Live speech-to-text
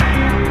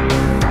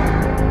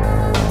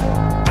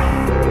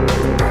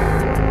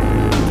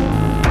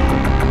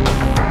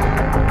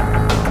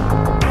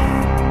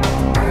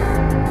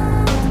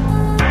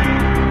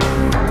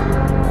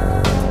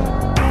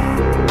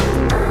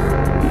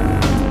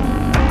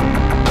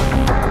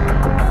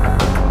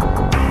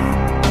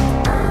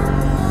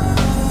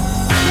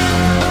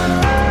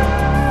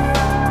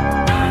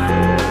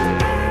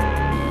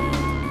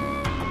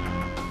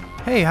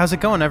Hey, how's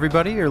it going,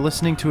 everybody? You're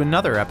listening to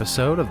another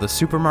episode of the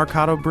Super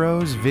Marcato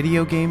Bros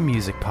Video Game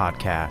Music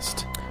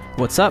Podcast.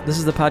 What's up? This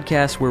is the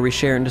podcast where we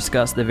share and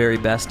discuss the very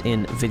best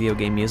in video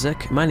game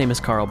music. My name is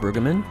Carl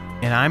Brueggemann.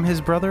 And I'm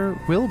his brother,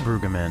 Will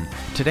Brueggemann.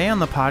 Today on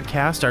the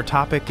podcast, our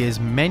topic is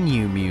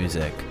menu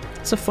music.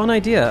 It's a fun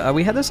idea.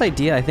 We had this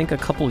idea, I think, a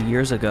couple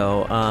years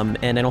ago,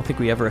 and I don't think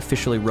we ever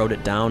officially wrote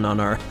it down on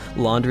our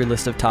laundry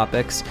list of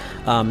topics.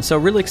 So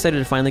really excited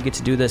to finally get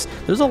to do this.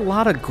 There's a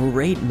lot of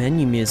great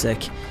menu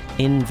music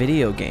in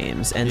video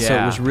games, and so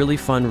it was really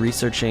fun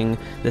researching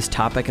this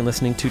topic and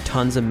listening to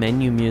tons of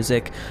menu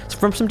music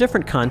from some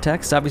different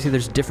contexts. Obviously,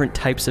 there's different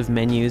types of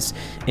menus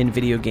in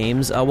video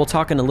games. We'll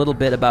talk in a little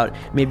bit about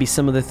maybe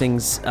some of the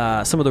things,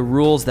 some of the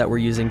rules that we're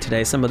using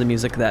today, some of the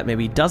music that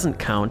maybe doesn't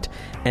count,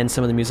 and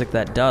some of the music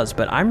that does.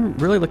 But I'm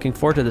really looking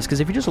forward to this, because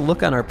if you just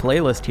look on our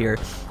playlist here,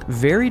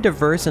 very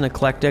diverse and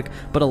eclectic,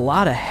 but a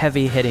lot of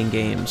heavy-hitting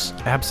games.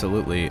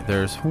 Absolutely.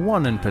 There's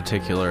one in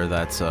particular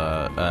that's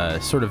a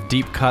sort of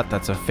deep cut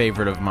that's a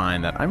favorite of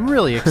mine that I'm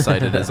really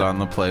excited is on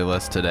the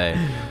playlist today.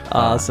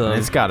 Awesome.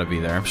 It's got to be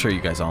there. I'm sure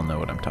you guys all know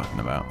what I'm talking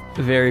about.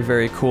 Very,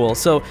 very cool.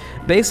 So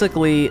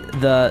basically,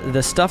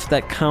 the stuff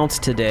that counts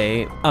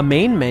today, a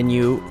main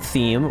menu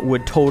theme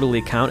would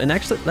totally count. And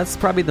actually, that's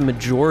probably the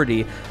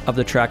majority of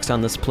the tracks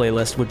on this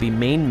playlist would be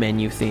main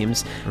menu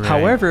themes. Right.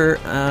 However,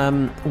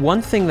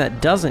 one thing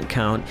that doesn't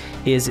count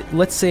is,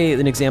 let's say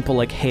an example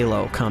like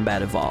Halo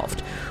Combat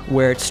Evolved,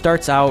 where it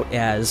starts out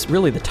as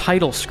really the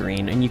title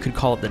screen, and you could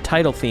call it the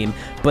title theme,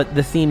 but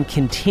the theme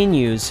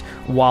continues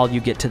while you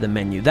get to the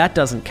menu. That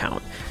doesn't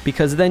count,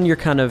 because then you're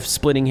kind of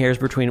splitting hairs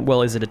between,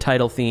 well, is it a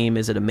title theme?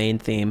 Is it a main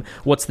theme?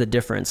 What's the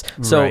difference?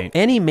 So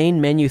any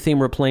main menu theme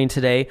we're playing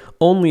today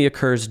only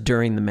occurs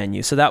during the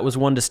menu. So that was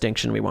one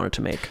distinction we wanted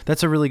to make.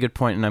 That's a really good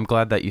point, and I'm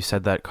glad that you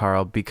said that,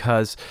 Carl,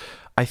 because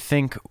I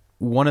think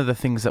one of the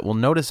things that we'll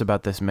notice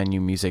about this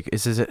menu music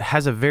is it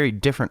has a very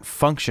different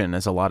function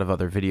as a lot of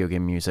other video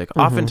game music. Mm-hmm.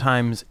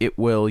 Oftentimes, it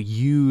will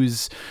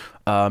use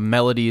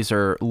melodies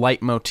or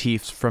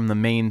leitmotifs from the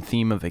main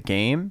theme of a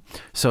game.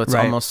 So it's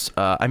almost,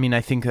 I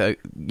think,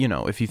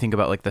 if you think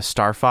about like the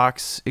Star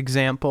Fox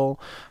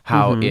example,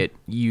 how it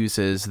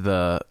uses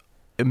the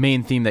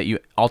main theme that you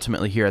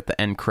ultimately hear at the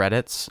end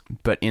credits,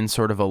 but in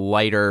sort of a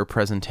lighter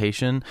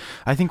presentation.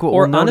 I think what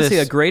we'll notice... honestly,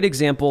 a great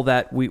example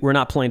that we're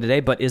not playing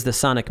today, but is the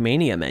Sonic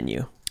Mania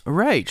menu.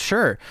 Right,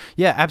 sure.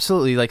 Yeah,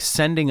 absolutely. Like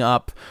sending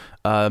up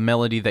a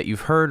melody that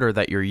you've heard or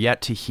that you're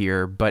yet to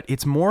hear, but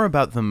it's more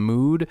about the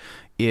mood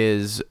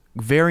is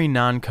very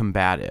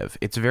non-combative.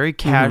 It's very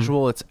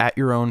casual, it's at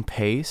your own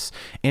pace,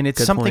 and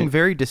it's something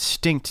very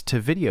distinct to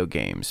video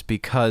games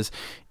because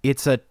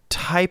it's a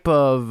type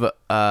of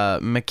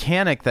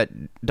mechanic that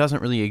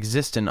doesn't really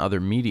exist in other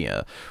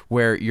media,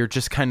 where you're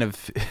just kind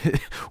of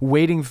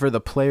waiting for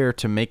the player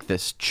to make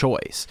this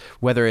choice,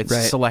 whether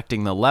it's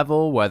selecting the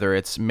level, whether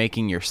it's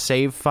making your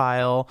save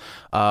file,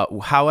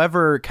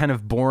 however kind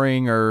of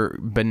boring or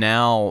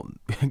banal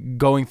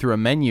going through a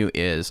menu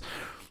is.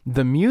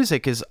 The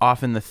music is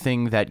often the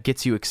thing that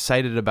gets you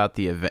excited about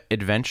the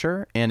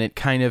adventure, and it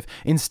kind of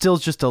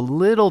instills just a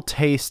little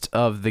taste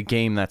of the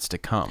game that's to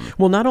come.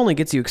 Well, not only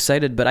gets you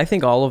excited, but I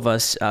think all of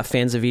us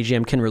fans of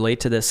EGM can relate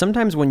to this.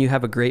 Sometimes when you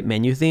have a great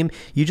menu theme,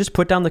 you just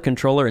put down the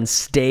controller and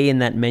stay in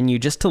that menu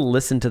just to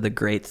listen to the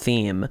great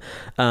theme.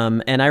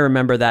 And I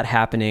remember that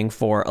happening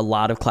for a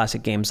lot of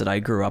classic games that I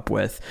grew up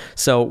with.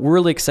 So we're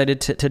really excited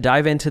to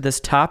dive into this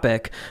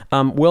topic.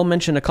 We'll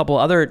mention a couple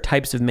other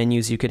types of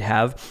menus you could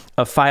have.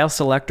 A file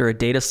select or a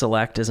data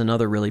select is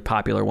another really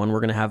popular one.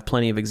 We're going to have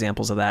plenty of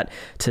examples of that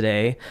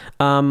today.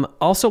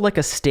 Also, like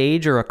a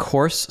stage or a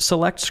course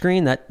select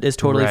screen, that is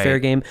totally fair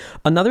game.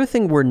 Another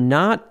thing we're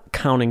not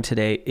counting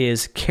today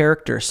is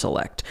character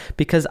select,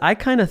 because I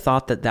kind of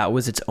thought that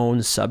was its own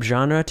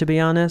subgenre, to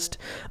be honest.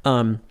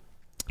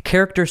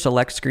 Character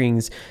select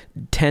screens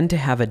tend to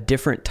have a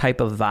different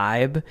type of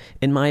vibe,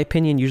 in my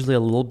opinion, usually a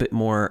little bit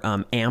more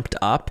amped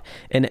up,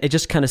 and it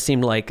just kind of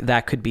seemed like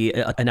that could be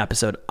an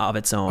episode of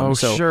its own. Oh,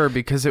 sure,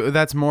 because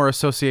that's more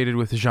associated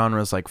with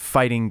genres like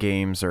fighting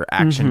games or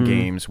action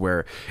games,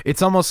 where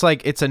it's almost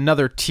like it's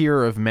another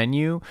tier of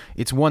menu.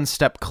 It's one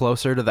step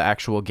closer to the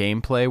actual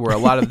gameplay, where a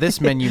lot of this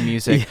menu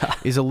music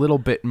is a little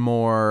bit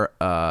more...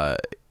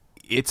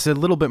 it's a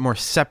little bit more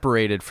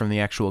separated from the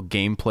actual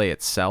gameplay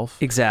itself.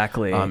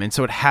 Exactly. And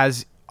so it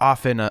has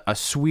often a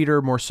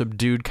sweeter, more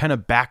subdued kind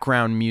of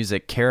background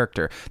music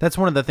character. That's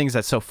one of the things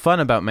that's so fun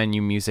about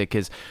menu music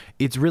is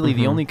it's really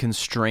the only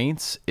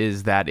constraints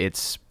is that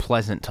it's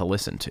pleasant to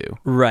listen to.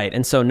 Right,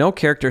 and so no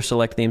character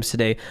select themes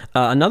today.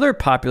 Another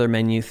popular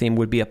menu theme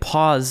would be a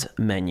pause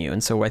menu,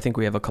 and so I think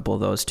we have a couple of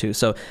those too.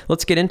 So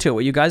let's get into it.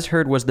 What you guys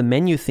heard was the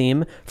menu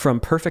theme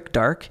from Perfect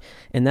Dark,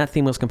 and that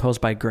theme was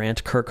composed by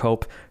Grant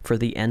Kirkhope for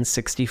the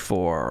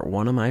N64,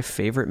 one of my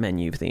favorite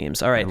menu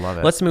themes. All right, I love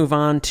it. Let's move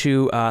on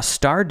to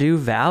Stardew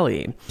Valley.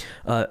 Valley,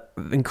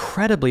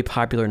 incredibly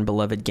popular and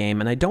beloved game.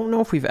 And I don't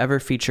know if we've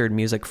ever featured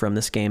music from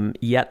this game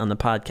yet on the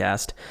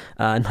podcast.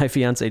 And my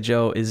fiance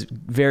Jo is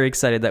very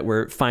excited that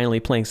we're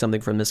finally playing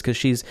something from this, because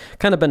she's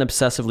kind of been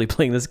obsessively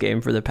playing this game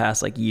for the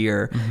past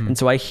year. And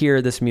so I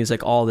hear this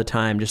music all the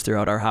time just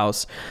throughout our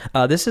house.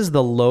 This is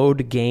the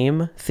load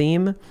game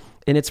theme.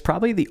 And it's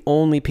probably the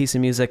only piece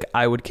of music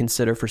I would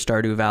consider for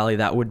Stardew Valley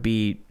that would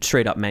be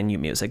straight up menu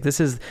music.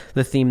 This is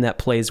the theme that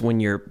plays when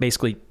you're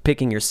basically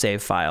picking your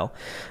save file.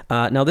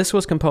 Now, this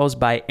was composed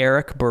by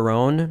Eric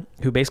Barone,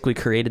 who basically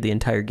created the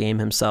entire game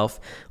himself.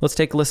 Let's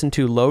take a listen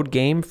to Load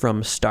Game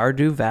from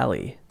Stardew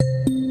Valley.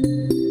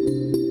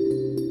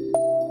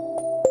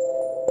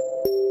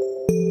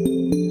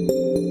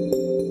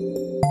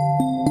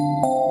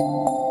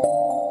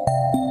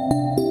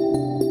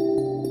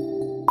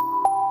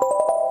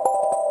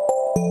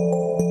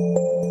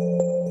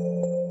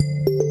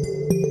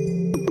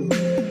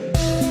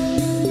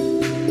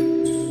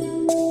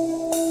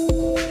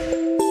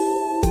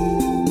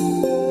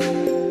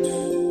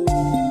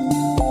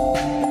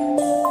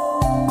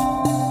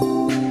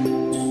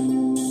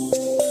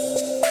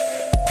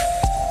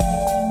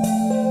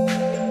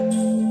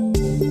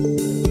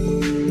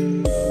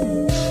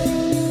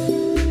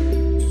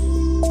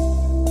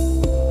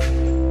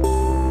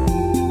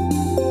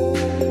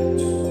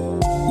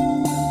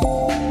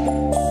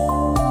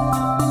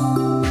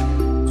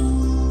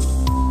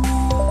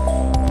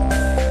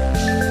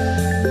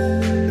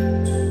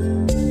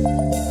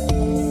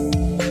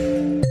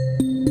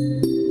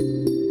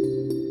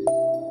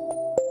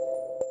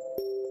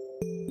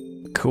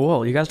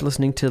 Cool. You guys are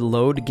listening to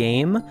Load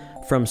Game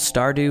from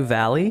Stardew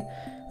Valley.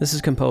 This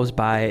is composed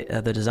by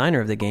the designer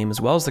of the game,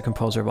 as well as the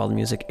composer of all the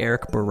music,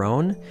 Eric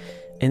Barone.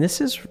 And this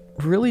is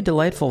really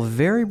delightful,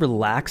 very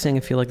relaxing.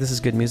 I feel like this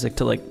is good music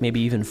to maybe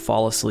even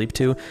fall asleep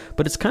to,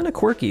 but it's kind of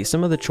quirky.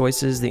 Some of the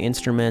choices, the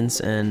instruments,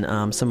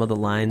 and some of the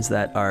lines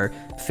that are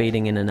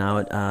fading in and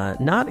out,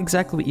 not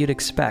exactly what you'd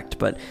expect,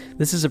 but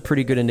this is a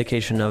pretty good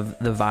indication of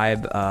the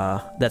vibe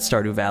that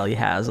Stardew Valley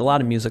has. A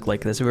lot of music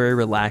like this, very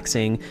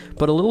relaxing,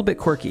 but a little bit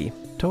quirky.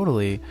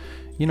 Totally.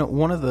 You know,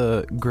 one of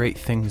the great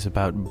things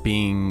about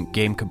being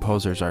game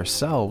composers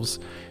ourselves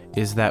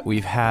is that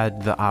we've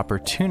had the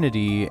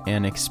opportunity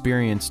and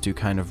experience to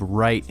kind of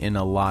write in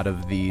a lot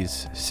of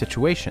these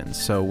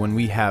situations. So when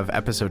we have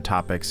episode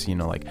topics,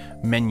 like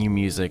menu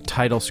music,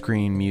 title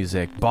screen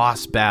music,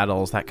 boss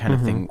battles, that kind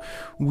of thing,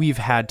 we've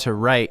had to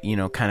write,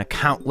 kind of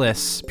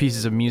countless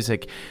pieces of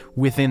music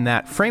within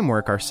that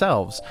framework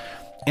ourselves.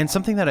 And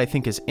something that I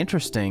think is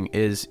interesting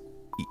is,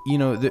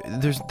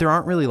 there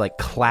aren't really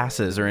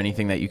classes or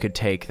anything that you could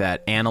take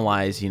that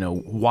analyze,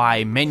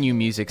 why menu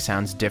music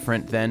sounds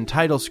different than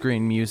title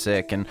screen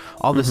music and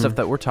all this stuff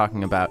that we're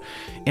talking about.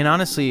 And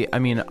honestly,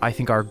 I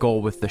think our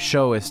goal with the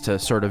show is to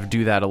sort of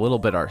do that a little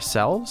bit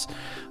ourselves.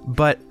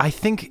 But I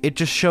think it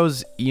just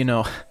shows,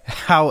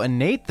 how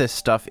innate this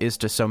stuff is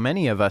to so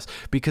many of us,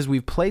 because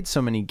we've played so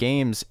many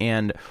games,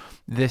 and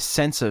this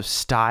sense of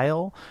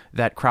style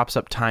that crops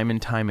up time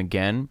and time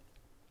again,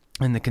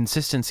 and the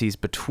consistencies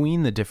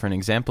between the different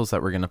examples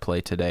that we're going to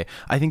play today,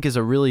 I think is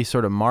a really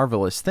sort of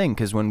marvelous thing,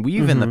 because when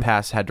we've in the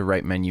past had to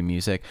write menu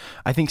music,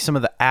 I think some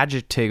of the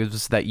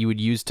adjectives that you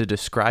would use to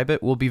describe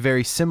it will be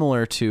very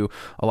similar to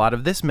a lot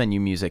of this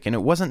menu music. And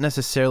it wasn't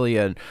necessarily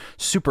a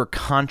super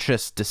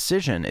conscious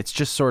decision. It's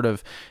just sort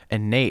of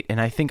innate. And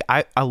I think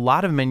a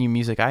lot of menu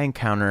music I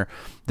encounter,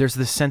 there's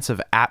this sense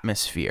of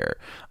atmosphere,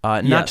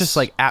 not just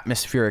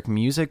atmospheric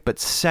music, but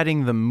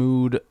setting the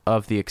mood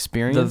of the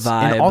experience. The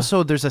vibe. And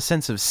also there's a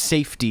sense of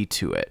safety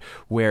to it,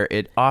 where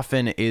it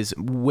often is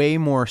way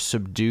more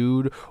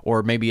subdued,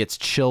 or maybe it's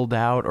chilled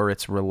out, or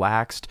it's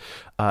relaxed.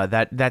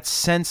 That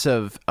sense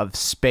of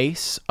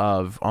space,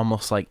 of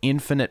almost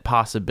infinite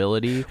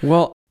possibility.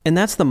 Well, and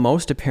that's the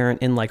most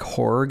apparent in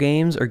horror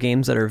games or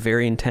games that are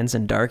very intense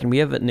and dark. And we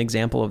have an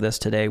example of this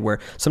today, where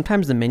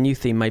sometimes the menu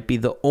theme might be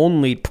the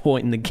only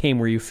point in the game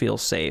where you feel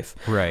safe.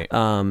 Right.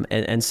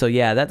 And so,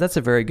 yeah, that's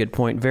a very good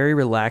point. Very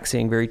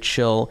relaxing, very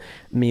chill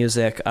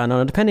music.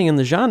 Now, depending on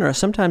the genre,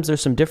 sometimes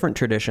there's some different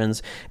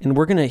traditions. And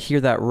we're going to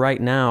hear that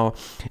right now.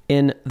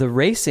 In the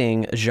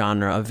racing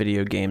genre of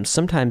video games,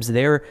 sometimes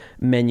their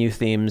menu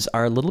themes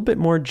are a little bit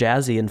more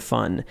jazzy and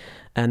fun.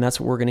 And that's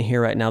what we're going to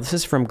hear right now. This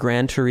is from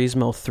Gran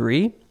Turismo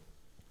 3.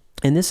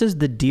 And this is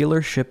the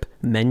dealership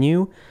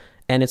menu,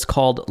 and it's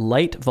called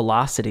Light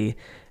Velocity,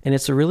 and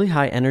it's a really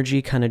high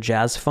energy kind of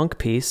jazz funk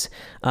piece.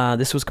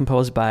 This was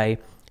composed by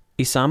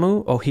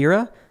Isamu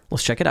Ohira.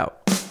 Let's check it out.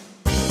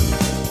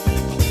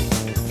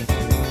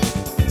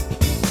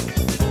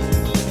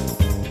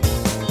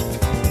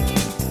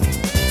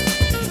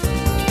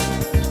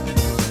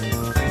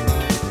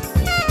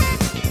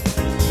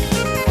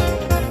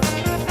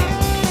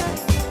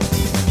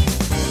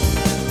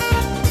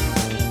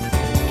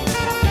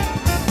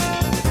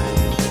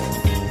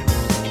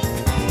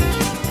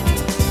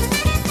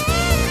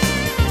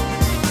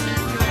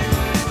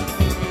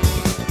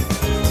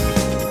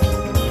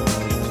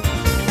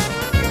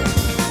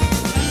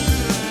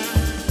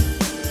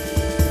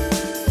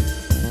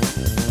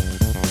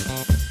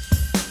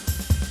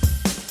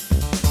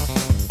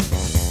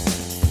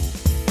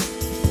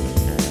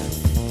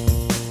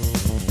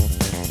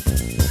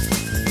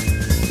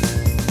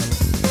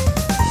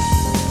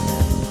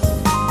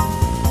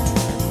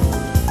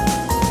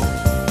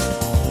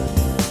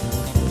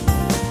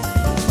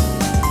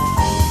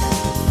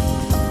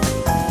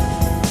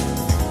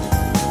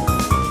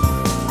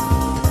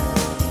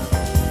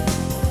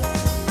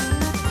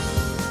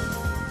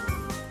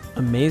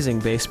 amazing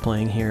bass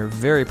playing here.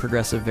 Very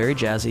progressive, very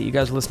jazzy. You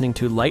guys are listening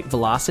to Light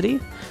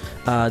Velocity,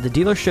 the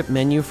dealership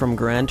menu from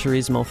Gran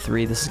Turismo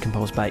 3. This is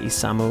composed by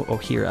Isamu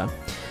Ohira.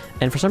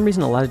 And for some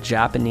reason, a lot of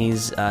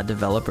Japanese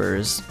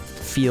developers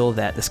feel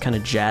that this kind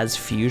of jazz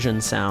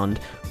fusion sound,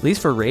 at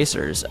least for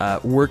racers,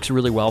 works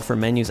really well for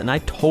menus. And I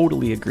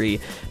totally agree,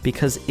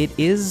 because it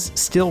is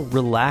still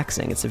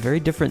relaxing. It's a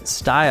very different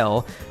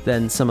style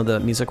than some of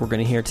the music we're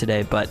going to hear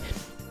today, but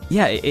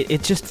yeah,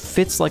 it just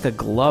fits like a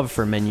glove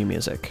for menu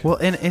music. Well,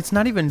 and it's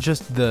not even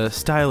just the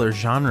style or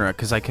genre,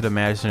 because I could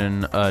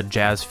imagine a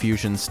jazz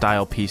fusion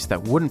style piece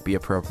that wouldn't be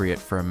appropriate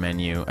for a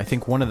menu. I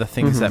think one of the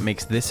things that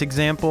makes this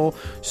example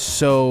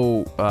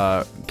so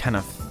kind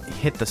of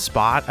hit the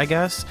spot, I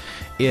guess,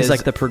 is it's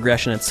like the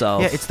progression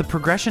itself. Yeah, it's the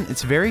progression.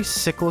 It's very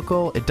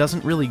cyclical. It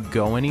doesn't really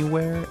go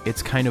anywhere.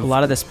 It's kind of a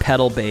lot of this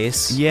pedal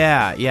bass.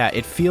 Yeah.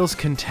 It feels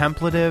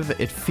contemplative.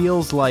 It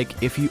feels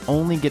like if you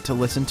only get to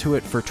listen to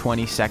it for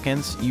 20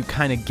 seconds, you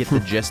kind of get the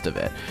gist of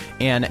it.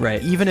 And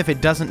even if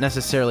it doesn't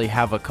necessarily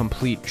have a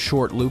complete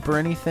short loop or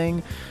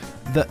anything,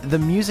 the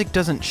music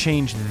doesn't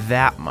change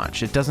that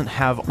much. It doesn't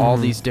have all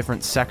these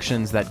different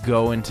sections that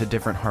go into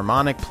different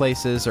harmonic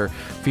places or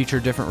feature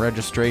different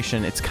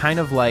registration. It's kind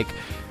of like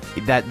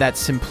that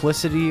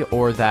simplicity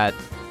or that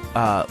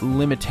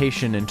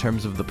limitation in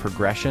terms of the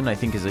progression, I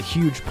think, is a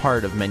huge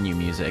part of menu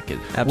music.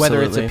 Absolutely.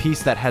 Whether it's a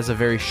piece that has a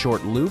very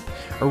short loop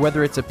or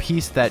whether it's a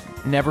piece that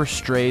never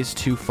strays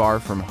too far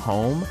from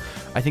home,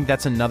 I think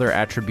that's another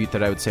attribute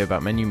that I would say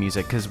about menu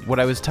music. Because what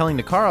I was telling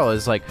to Carl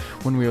is, like,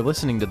 when we were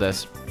listening to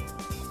this,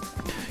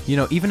 you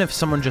know, even if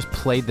someone just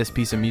played this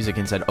piece of music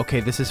and said,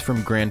 okay, this is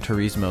from Gran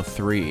Turismo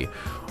 3,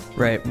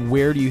 right,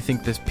 where do you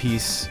think this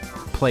piece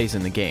plays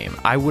in the game?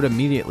 I would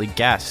immediately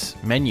guess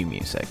menu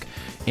music.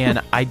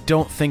 And I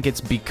don't think it's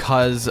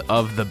because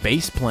of the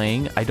bass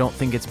playing. I don't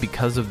think it's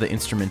because of the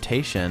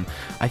instrumentation.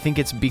 I think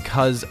it's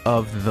because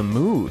of the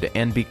mood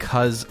and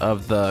because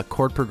of the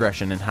chord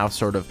progression and how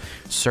sort of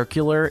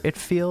circular it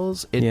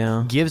feels.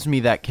 It gives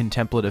me that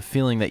contemplative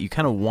feeling that you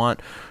kind of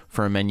want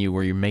for a menu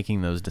where you're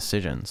making those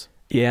decisions.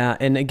 Yeah,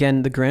 and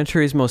again, the Gran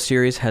Turismo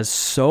series has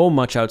so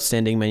much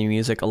outstanding menu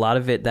music. A lot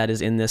of it that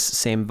is in this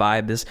same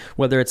vibe,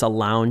 whether it's a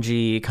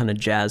loungy kind of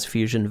jazz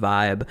fusion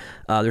vibe.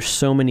 There's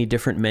so many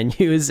different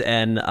menus,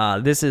 and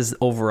this is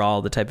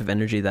overall the type of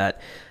energy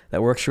that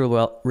works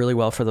really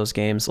well for those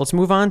games. Let's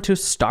move on to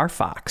Star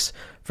Fox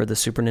for the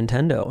Super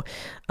Nintendo.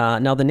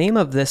 Now, the name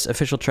of this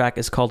official track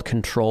is called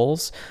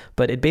Controls,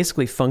 but it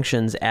basically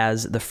functions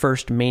as the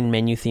first main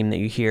menu theme that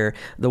you hear.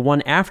 The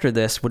one after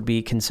this would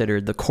be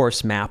considered the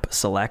course map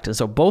select, and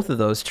so both of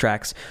those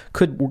tracks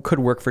could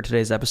work for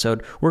today's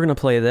episode. We're going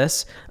to play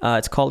this.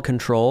 It's called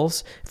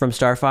Controls from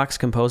Star Fox,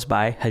 composed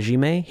by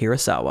Hajime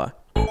Hirasawa.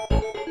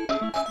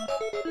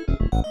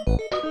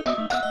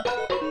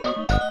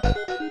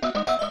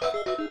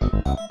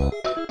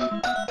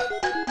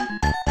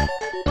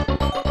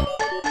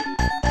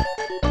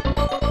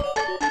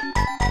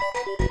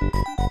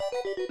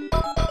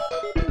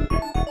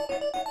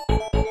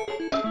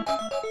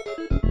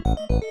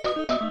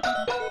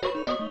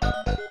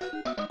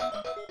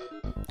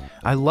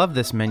 I love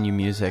this menu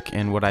music,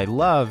 and what I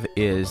love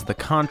is the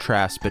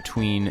contrast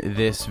between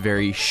this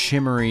very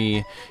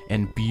shimmery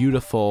and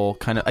beautiful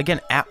kind of,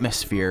 again,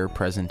 atmosphere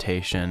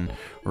presentation,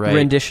 right?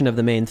 Rendition of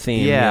the main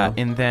theme. Yeah,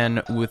 and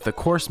then with the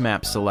course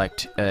map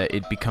select,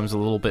 it becomes a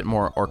little bit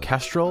more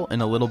orchestral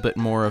and a little bit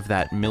more of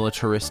that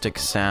militaristic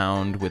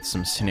sound with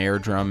some snare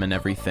drum and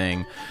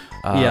everything.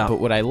 But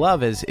what I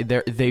love is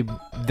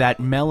that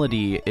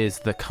melody is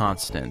the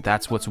constant.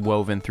 That's what's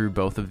woven through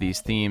both of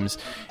these themes,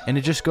 and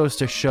it just goes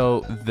to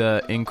show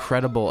the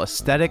incredible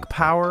aesthetic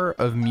power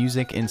of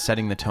music in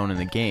setting the tone in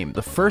the game.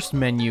 The first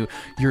menu,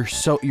 you're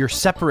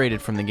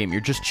separated from the game.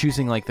 You're just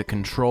choosing like the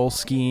control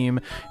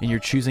scheme, and you're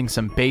choosing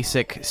some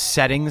basic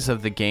settings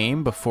of the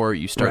game before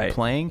you start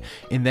playing.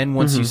 And then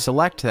once you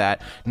select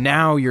that,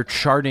 now you're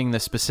charting the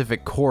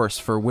specific course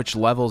for which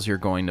levels you're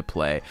going to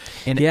play.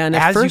 And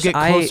as you get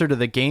closer to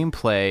the gameplay,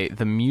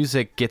 the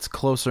music gets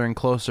closer and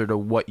closer to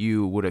what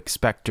you would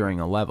expect during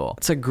a level.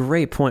 It's a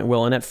great point,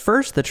 Will. And at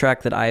first, the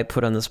track that I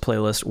put on this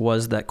playlist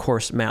was that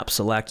course map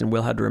select, and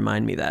Will had to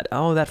remind me that,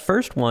 that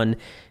first one,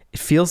 it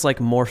feels like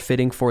more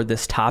fitting for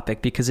this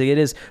topic because it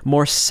is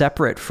more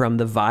separate from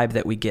the vibe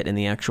that we get in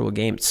the actual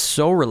game. It's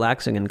so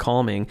relaxing and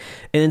calming.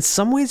 And in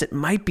some ways, it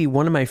might be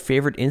one of my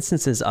favorite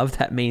instances of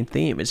that main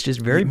theme. It's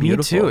just very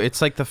beautiful. Me too.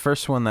 It's like the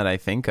first one that I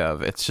think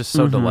of. It's just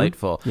so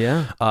delightful.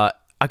 Yeah.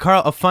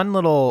 Carl, a fun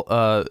little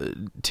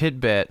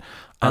tidbit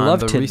on love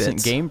the tidbits.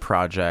 recent game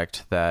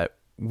project that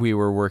we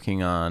were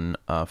working on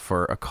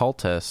for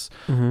Occultus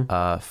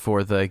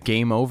for the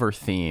Game Over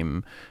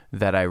theme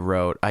that I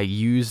wrote. I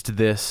used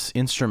this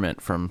instrument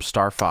from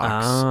Star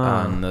Fox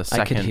on the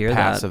second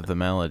pass of the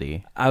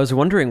melody. I was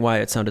wondering why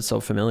it sounded so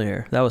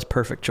familiar. That was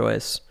perfect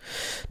choice.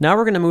 Now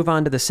we're going to move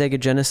on to the Sega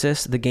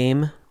Genesis, the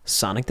game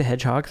Sonic the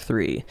Hedgehog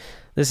 3.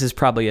 This is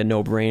probably a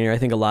no-brainer. I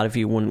think a lot of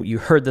you, when you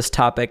heard this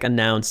topic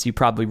announced, you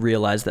probably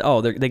realized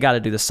that, they got to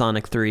do the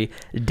Sonic 3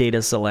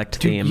 Data Select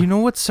theme. You know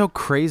what's so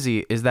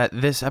crazy is that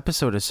this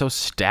episode is so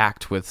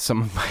stacked with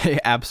some of my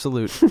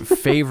absolute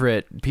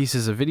favorite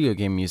pieces of video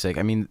game music.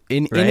 I mean,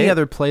 in any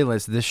other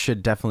playlist, this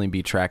should definitely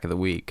be track of the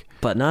week.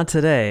 But not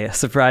today,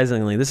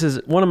 surprisingly. This is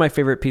one of my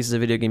favorite pieces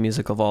of video game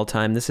music of all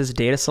time. This is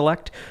Data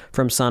Select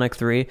from Sonic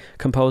 3,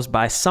 composed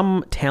by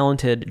some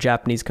talented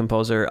Japanese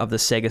composer of the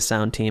Sega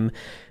Sound team.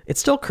 It's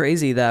still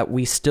crazy that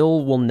we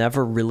still will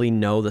never really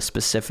know the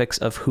specifics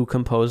of who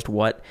composed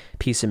what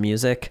piece of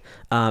music.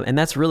 And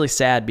that's really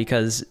sad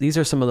because these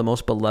are some of the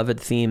most beloved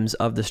themes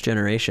of this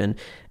generation.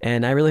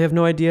 And I really have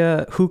no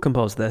idea who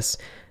composed this.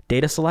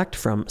 Data Select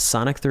from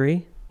Sonic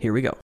 3. Here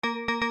we go.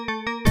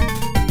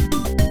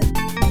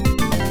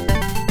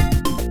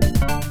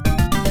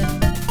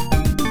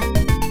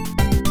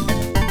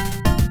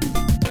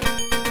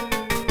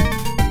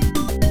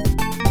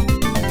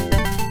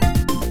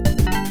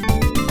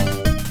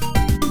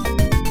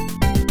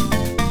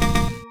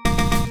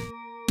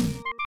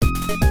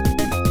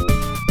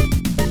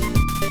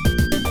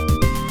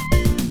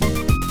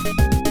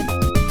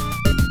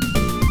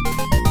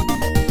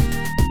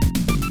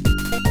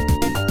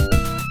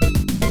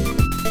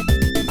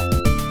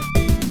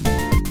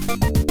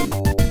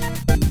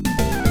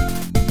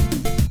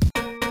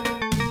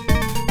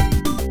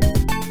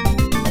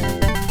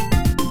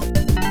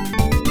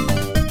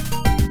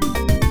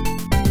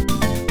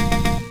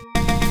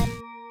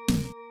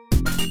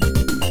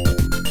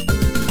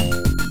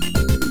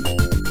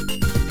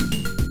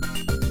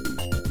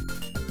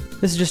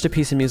 This is just a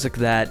piece of music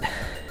that,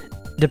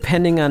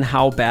 depending on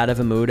how bad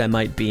of a mood I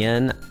might be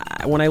in,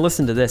 when I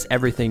listen to this,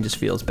 everything just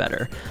feels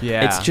better.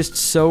 Yeah. It's just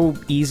so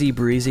easy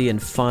breezy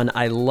and fun.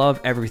 I love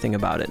everything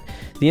about it.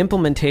 The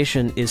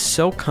implementation is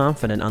so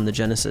confident on the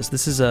Genesis.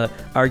 This is an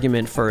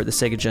argument for the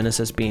Sega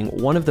Genesis being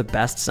one of the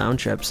best sound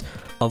chips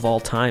of all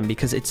time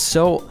because it's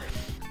so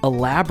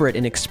elaborate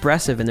and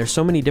expressive, and there's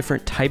so many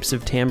different types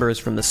of timbres,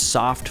 from the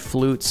soft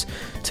flutes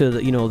to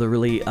the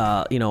really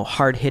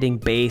hard-hitting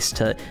bass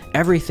to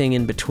everything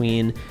in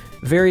between.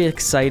 Very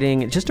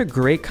exciting, just a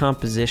great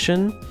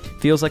composition.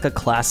 Feels like a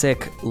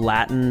classic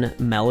Latin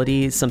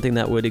melody, something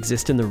that would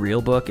exist in the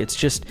real book. It's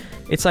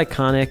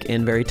iconic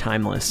and very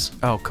timeless.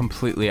 Oh,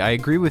 completely. I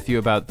agree with you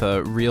about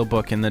the real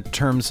book in the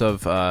terms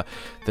of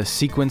the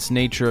sequence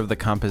nature of the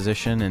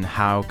composition and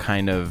how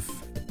kind of,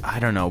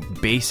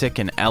 basic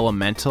and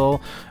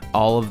elemental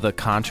all of the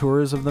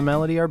contours of the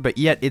melody are, but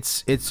yet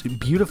it's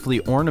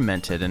beautifully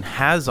ornamented and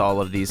has all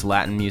of these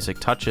Latin music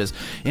touches.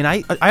 And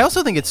I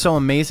also think it's so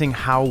amazing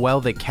how well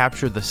they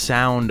capture the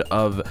sound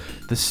of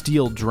the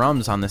steel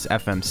drums on this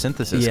FM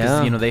synthesis,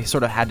 because they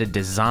sort of had to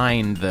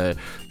design the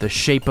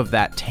shape of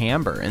that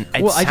timbre, and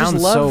it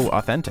sounds so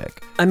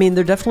authentic. I mean,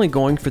 they're definitely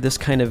going for this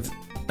kind of,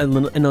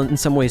 in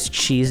some ways,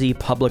 cheesy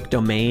public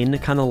domain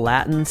kind of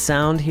Latin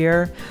sound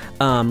here,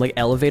 like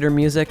elevator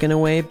music in a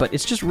way, but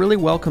it's just really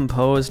well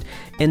composed.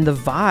 And the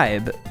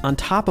vibe, on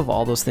top of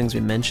all those things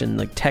we mentioned,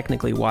 like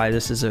technically why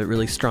this is a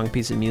really strong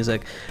piece of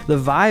music, the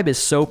vibe is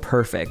so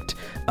perfect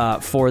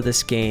for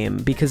this game,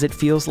 because it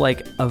feels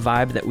like a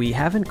vibe that we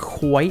haven't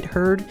quite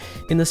heard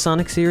in the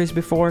Sonic series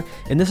before.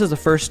 And this is the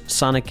first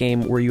Sonic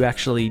game where you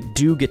actually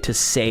do get to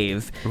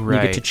save. Right.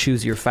 You get to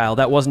choose your file.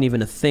 That wasn't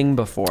even a thing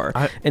before.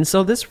 And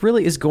so this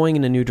really is going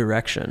in a new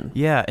direction.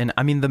 Yeah, and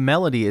I mean, the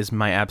melody is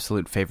my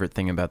absolute favorite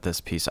thing about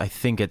this piece. I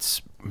think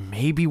it's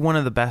maybe one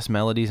of the best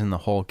melodies in the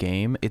whole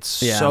game. It's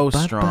so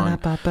strong.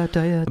 But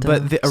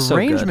the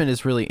arrangement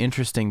is really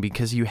interesting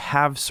because you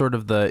have sort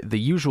of the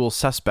usual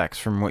suspects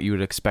from what you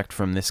would expect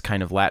from this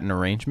kind of Latin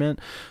arrangement,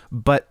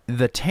 but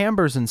the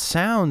timbres and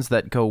sounds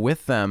that go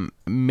with them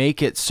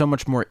make it so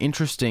much more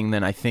interesting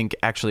than I think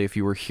actually if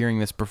you were hearing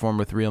this performed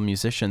with real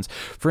musicians.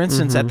 For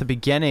instance, at the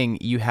beginning,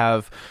 you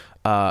have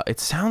it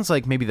sounds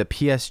like maybe the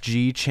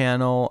PSG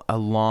channel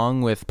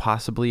along with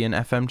possibly an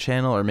FM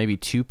channel, or maybe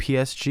two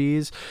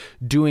PSGs,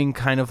 doing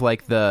kind of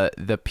like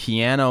the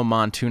piano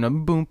montuna,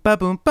 boom ba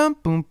boom bum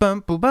boom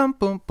bum boom bum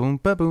boom boom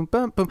ba boom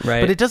bum boom.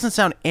 Right. But it doesn't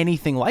sound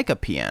anything like a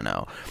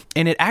piano,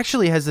 and it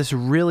actually has this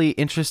really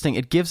interesting.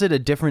 It gives it a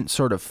different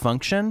sort of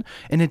function,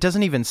 and it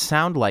doesn't even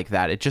sound like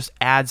that. It just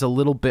adds a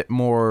little bit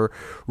more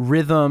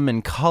rhythm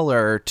and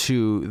color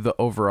to the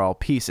overall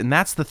piece, and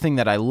that's the thing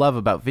that I love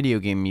about video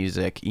game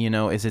music.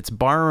 Is it's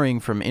borrowing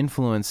from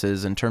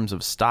influences in terms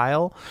of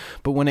style,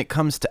 but when it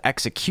comes to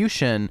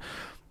execution,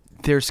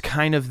 there's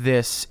kind of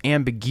this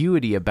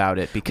ambiguity about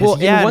it, because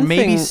it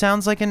maybe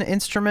sounds like an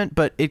instrument,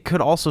 but it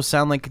could also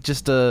sound like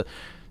just a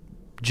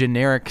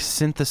generic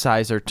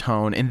synthesizer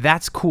tone, and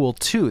that's cool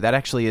too. That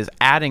actually is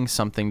adding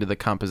something to the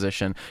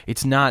composition.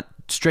 It's not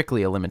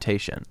strictly a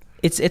limitation.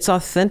 It's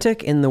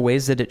authentic in the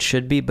ways that it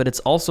should be, but it's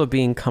also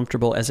being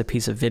comfortable as a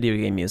piece of video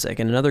game music.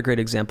 And another great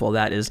example of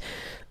that is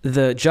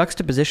the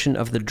juxtaposition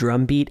of the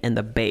drum beat and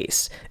the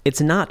bass.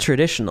 It's not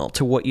traditional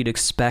to what you'd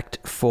expect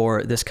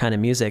for this kind of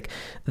music.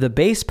 The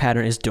bass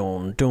pattern is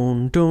don,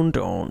 don, don,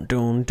 don,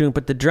 don, don,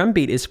 but the drum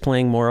beat is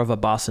playing more of a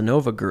bossa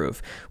nova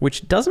groove,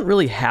 which doesn't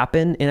really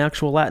happen in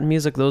actual Latin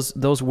music.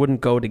 Those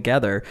wouldn't go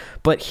together.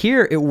 But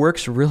here it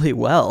works really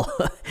well.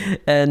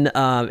 And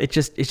it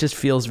just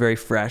feels very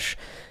fresh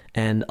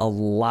and a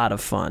lot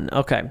of fun.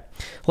 Okay,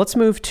 let's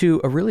move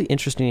to a really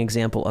interesting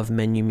example of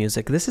menu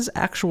music. This is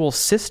actual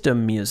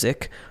system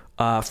music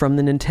from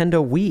the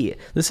Nintendo Wii.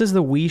 This is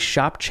the Wii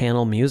Shop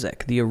Channel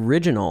music, the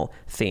original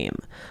theme.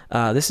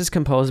 This is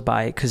composed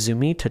by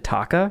Kazumi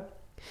Totaka,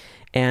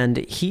 and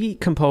he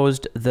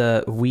composed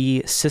the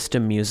Wii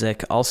system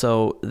music,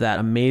 also that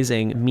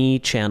amazing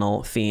Mii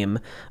Channel theme,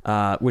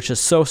 which is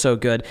so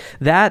good.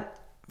 That,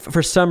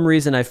 for some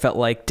reason, I felt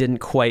like didn't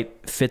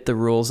quite fit the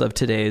rules of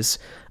today's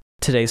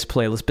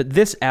playlist, but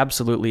this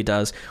absolutely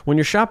does. When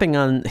you're shopping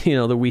on, the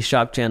Wii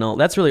Shop Channel,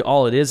 that's really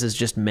all it is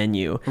just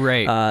menu.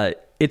 Right.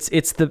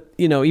 It's the,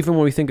 even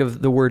when we think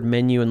of the word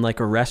menu in like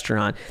a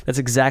restaurant, that's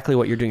exactly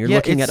what you're doing. You're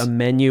looking at a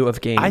menu of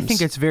games. I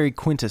think it's very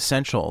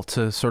quintessential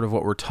to sort of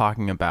what we're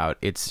talking about.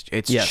 It's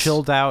Yes.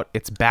 chilled out.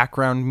 It's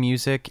background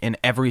music in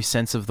every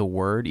sense of the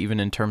word, even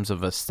in terms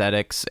of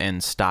aesthetics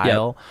and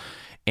style. Yep.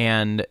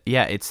 And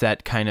yeah, it's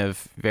that kind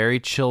of very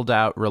chilled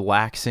out,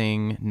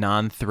 relaxing,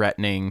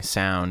 non-threatening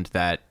sound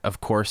that,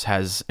 of course,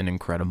 has an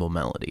incredible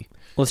melody.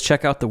 Let's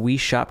check out the Wii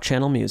Shop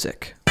Channel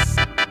music.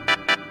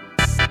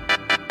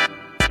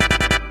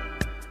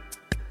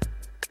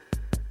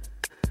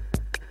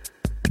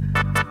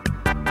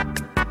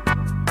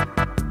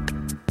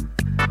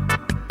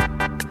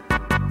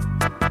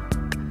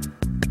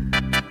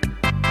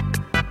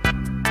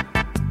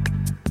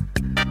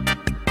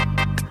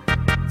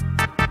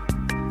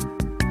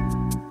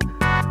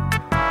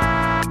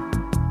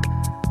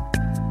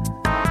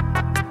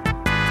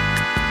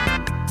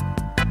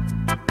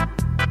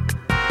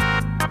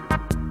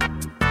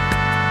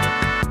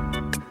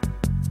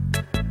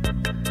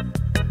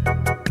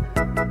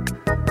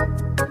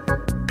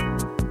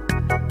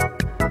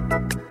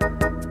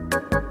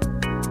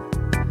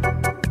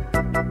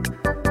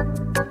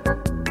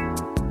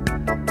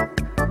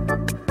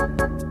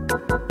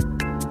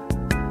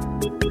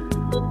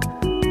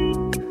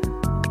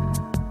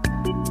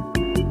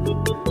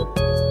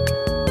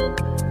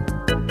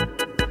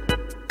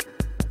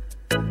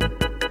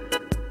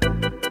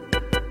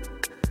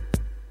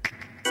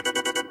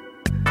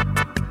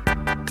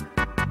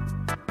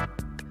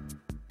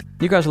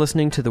 You guys are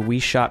listening to the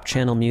Wii Shop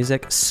Channel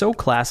music, so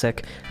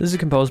classic. This is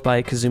composed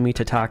by Kazumi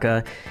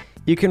Totaka.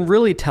 You can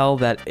really tell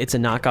that it's a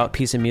knockout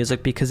piece of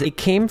music because it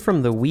came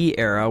from the Wii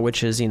era,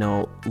 which is,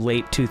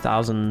 late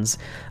 2000s,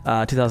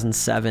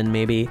 2007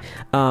 maybe.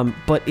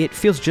 But it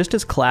feels just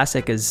as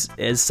classic as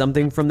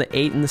something from the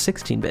 8 and the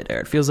 16-bit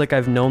era. It feels like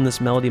I've known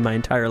this melody my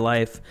entire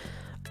life.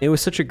 It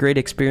was such a great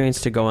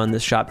experience to go on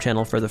this shop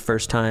channel for the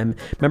first time.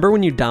 Remember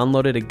when you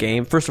downloaded a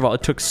game? First of all,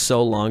 it took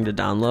so long to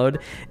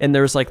download, and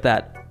there was like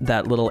that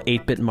little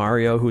 8-bit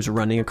Mario who's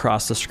running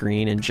across the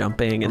screen and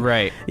jumping. And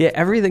right. Yeah,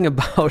 everything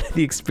about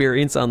the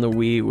experience on the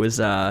Wii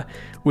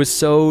was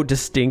so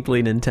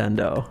distinctly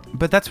Nintendo.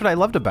 But that's what I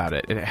loved about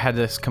it. It had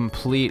this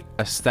complete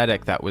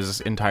aesthetic that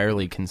was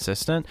entirely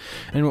consistent.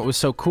 And what was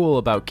so cool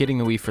about getting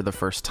the Wii for the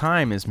first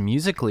time is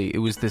musically, it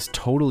was this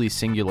totally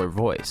singular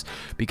voice.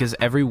 Because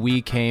every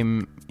Wii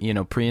came,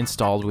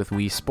 pre-installed with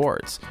Wii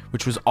Sports,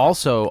 which was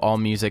also all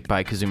music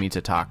by Kazumi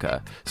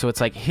Totaka. So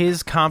it's like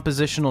his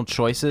compositional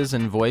choices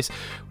and voice.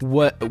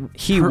 Was the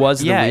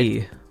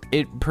Wii.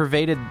 It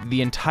pervaded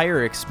the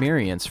entire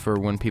experience for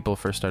when people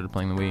first started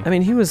playing the Wii. I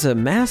mean, he was a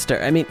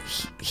master. I mean,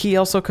 he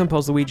also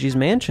composed Luigi's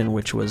Mansion,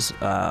 which was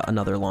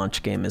another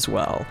launch game as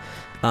well.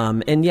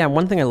 And yeah,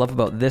 one thing I love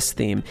about this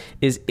theme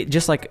is,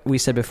 just like we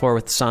said before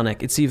with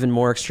Sonic, it's even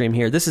more extreme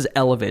here. This is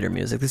elevator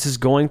music. This is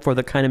going for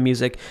the kind of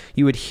music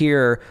you would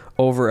hear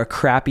over a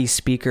crappy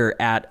speaker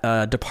at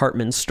a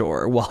department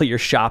store while you're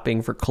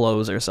shopping for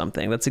clothes or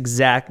something. That's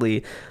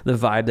exactly the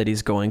vibe that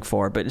he's going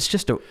for. But it's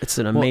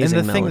an amazing melody.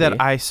 And the thing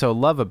that I so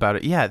love about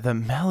it, the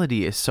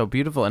melody is so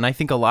beautiful. And I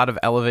think a lot of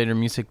elevator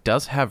music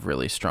does have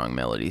really strong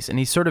melodies. And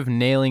he's sort of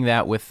nailing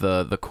that with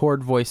the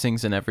chord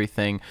voicings and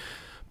everything.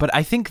 But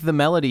I think the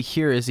melody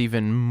here is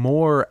even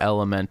more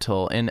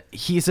elemental, and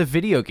he's a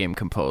video game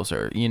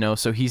composer,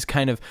 so he's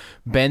kind of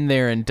been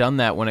there and done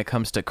that when it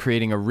comes to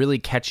creating a really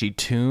catchy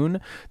tune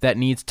that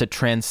needs to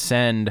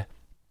transcend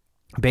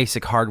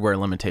basic hardware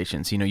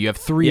limitations. You have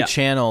three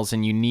channels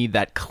and you need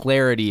that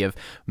clarity of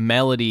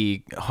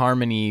melody,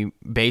 harmony,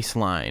 bass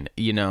line,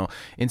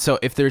 And so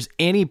if there's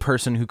any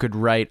person who could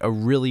write a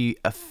really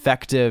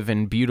effective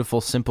and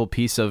beautiful, simple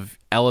piece of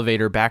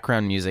elevator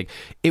background music,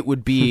 it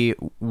would be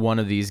one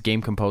of these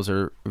game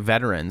composer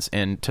veterans.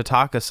 And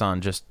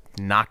Totaka-san just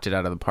knocked it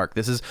out of the park.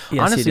 This is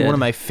honestly one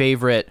of my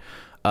favorite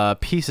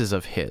pieces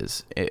of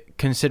his,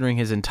 considering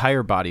his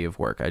entire body of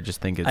work. I just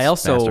think it's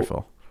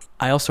masterful.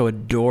 I also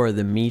adore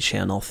the Me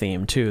Channel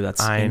theme too. That's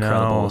I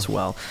incredible know. as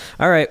well.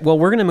 All right, well,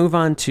 we're going to move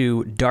on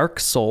to Dark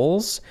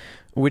Souls,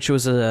 which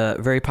was a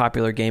very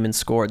popular game and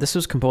score. This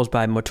was composed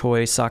by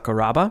Motoi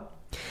Sakuraba,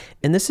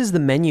 and this is the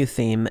menu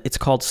theme. It's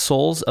called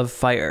Souls of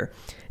Fire.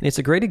 And it's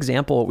a great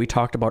example of what we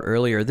talked about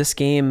earlier. This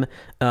game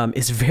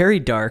is very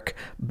dark,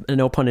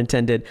 no pun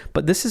intended,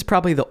 but this is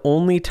probably the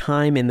only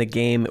time in the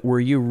game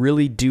where you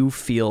really do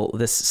feel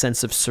this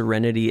sense of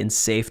serenity and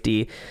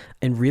safety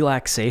and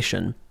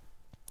relaxation.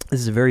 This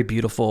is a very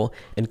beautiful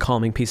and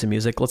calming piece of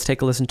music. Let's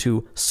take a listen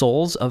to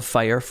Souls of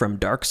Fire from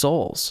Dark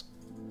Souls.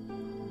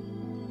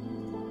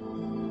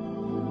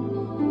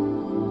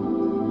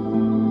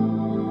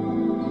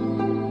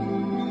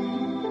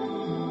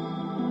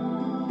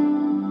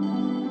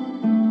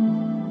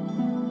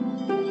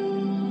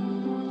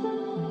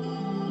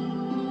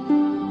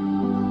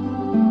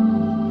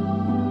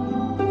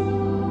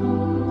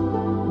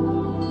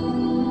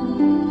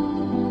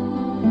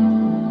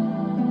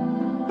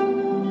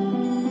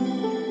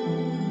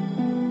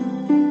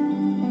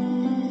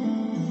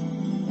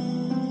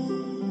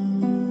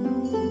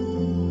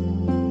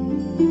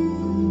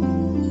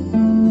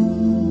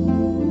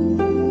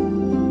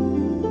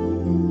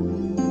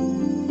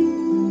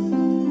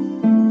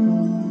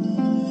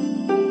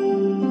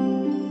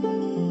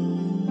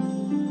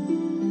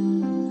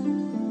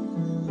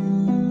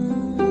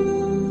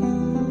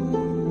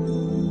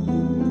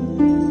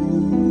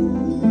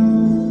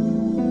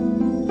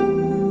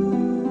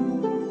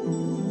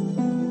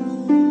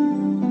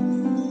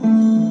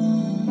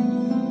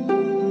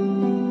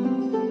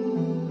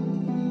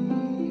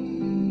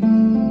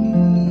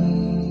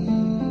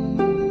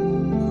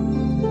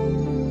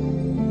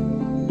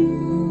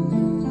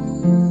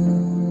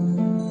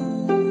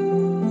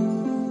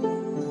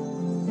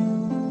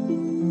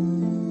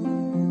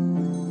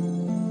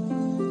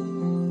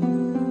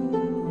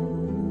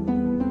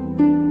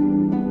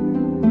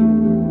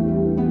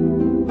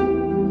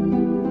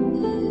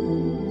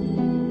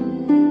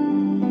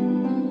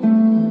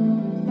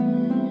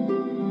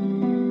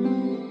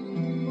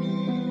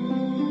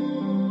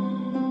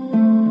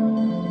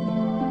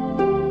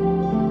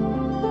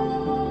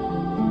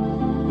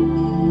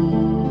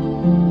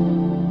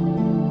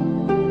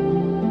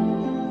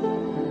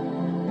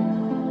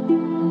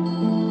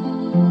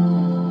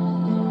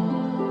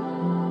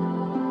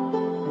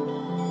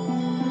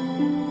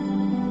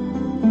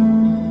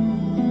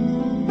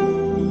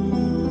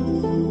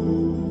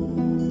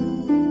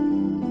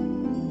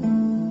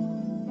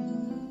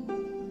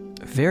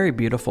 Very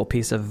beautiful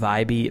piece of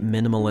vibey,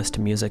 minimalist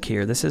music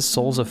here. This is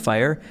Souls of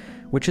Fire,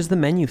 which is the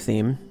menu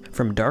theme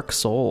from Dark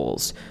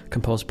Souls,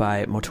 composed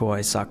by Motoi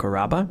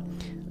Sakuraba.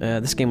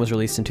 This game was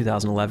released in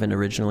 2011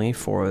 originally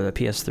for the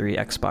PS3,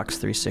 Xbox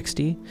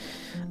 360.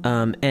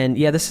 And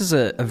yeah, this is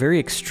a very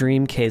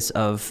extreme case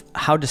of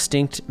how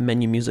distinct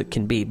menu music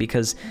can be,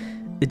 because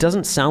it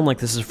doesn't sound like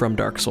this is from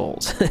Dark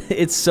Souls.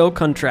 It's so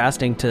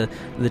contrasting to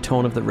the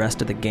tone of the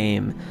rest of the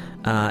game.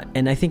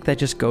 And I think that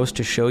just goes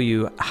to show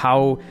you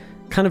how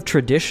kind of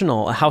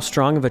traditional, how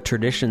strong of a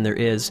tradition there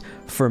is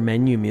for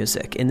menu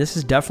music. And this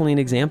is definitely an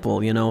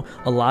example. You know,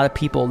 a lot of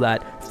people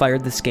that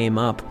fired this game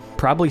up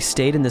probably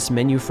stayed in this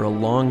menu for a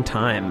long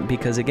time,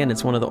 because again,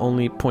 it's one of the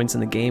only points in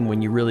the game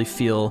when you really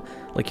feel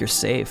like you're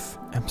safe.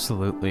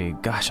 Absolutely.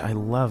 Gosh, I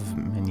love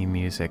menu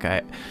music.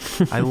 I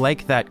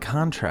like that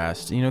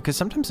contrast, you know, because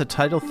sometimes a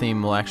title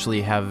theme will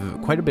actually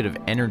have quite a bit of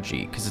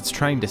energy because it's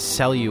trying to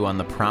sell you on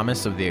the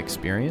promise of the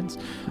experience.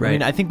 Right. I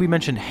mean, I think we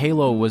mentioned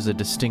Halo was a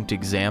distinct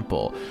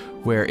example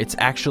where it's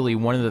actually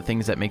one of the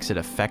things that makes it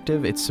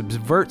effective. It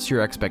subverts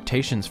your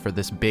expectations for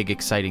this big,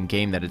 exciting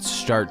game that it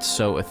starts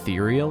so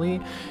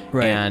ethereally.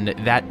 Right. And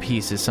that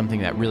piece is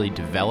something that really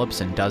develops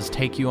and does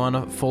take you on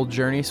a full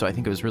journey. So I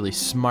think it was really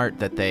smart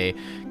that they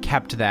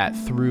kept that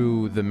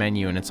through the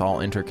menu and it's all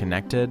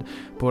interconnected.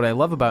 But what I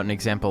love about an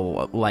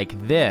example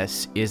like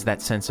this is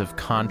that sense of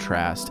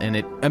contrast. And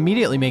it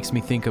immediately makes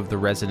me think of the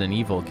Resident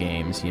Evil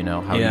games, you know,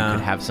 how you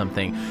could have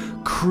something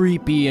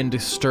creepy and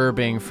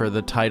disturbing for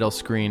the title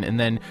screen, and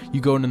then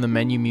you go into the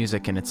menu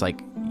music and it's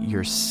like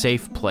your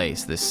safe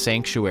place, this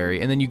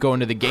sanctuary, and then you go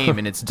into the game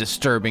and it's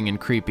disturbing and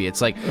creepy.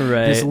 It's like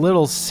this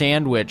little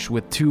sandwich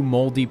with two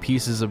moldy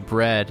pieces of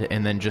bread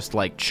and then just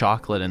like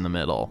chocolate in the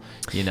middle,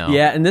 you know?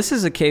 Yeah, and this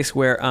is a case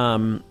where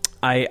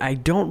I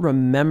don't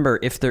remember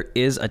if there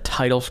is a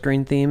title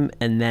screen theme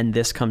and then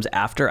this comes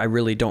after. I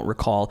really don't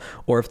recall,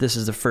 or if this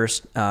is the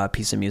first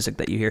piece of music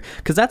that you hear.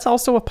 Because that's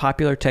also a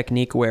popular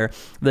technique where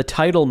the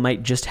title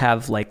might just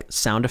have like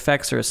sound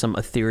effects or some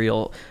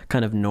ethereal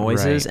kind of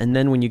noises, and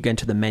then when you get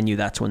into the menu,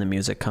 that's when the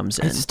music comes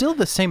in. It's still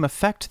the same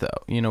effect though,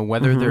 you know,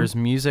 whether there's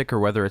music or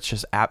whether it's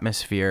just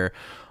atmosphere.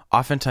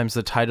 Oftentimes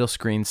the title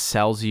screen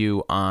sells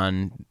you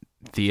on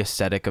the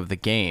aesthetic of the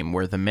game,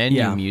 where the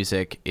menu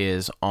music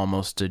is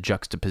almost a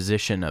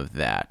juxtaposition of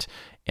that,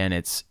 and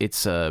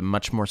it's a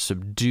much more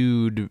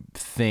subdued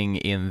thing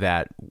in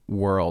that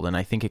world, and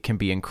I think it can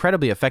be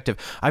incredibly effective.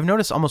 I've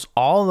noticed almost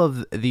all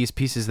of these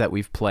pieces that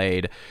we've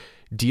played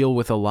deal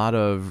with a lot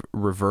of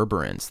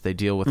reverberance. They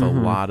deal with a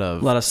lot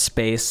of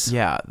space.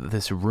 Yeah,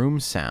 this room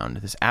sound,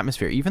 this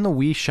atmosphere. Even the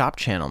Wii Shop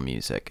Channel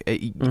music.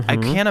 I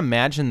can't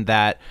imagine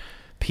that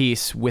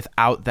piece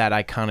without that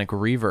iconic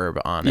reverb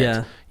on it.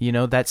 Yeah. You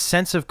know, that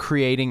sense of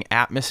creating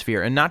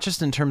atmosphere, and not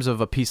just in terms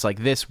of a piece like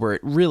this where it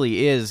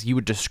really is, you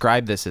would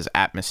describe this as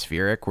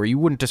atmospheric, where you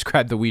wouldn't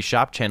describe the Wii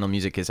Shop Channel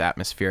music as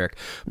atmospheric,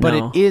 but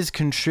No. it is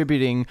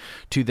contributing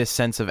to this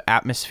sense of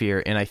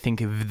atmosphere. And I think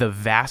the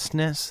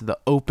vastness, the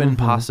open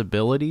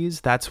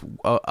possibilities, that's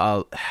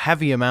a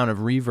heavy amount of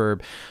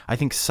reverb, I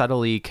think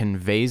subtly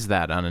conveys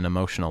that on an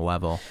emotional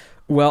level.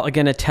 Well,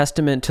 again, a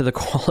testament to the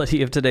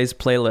quality of today's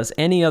playlist.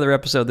 Any other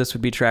episode, this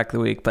would be Track of the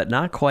Week, but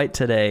not quite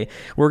today.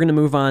 We're going to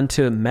move on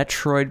to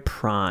Metroid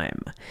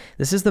Prime.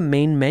 This is the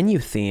main menu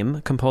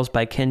theme, composed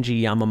by Kenji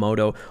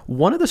Yamamoto,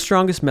 one of the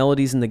strongest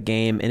melodies in the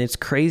game, and it's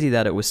crazy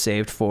that it was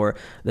saved for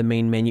the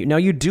main menu. Now,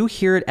 you do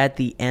hear it at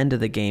the end of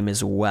the game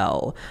as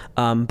well.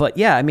 But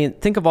yeah, I mean,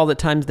 think of all the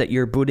times that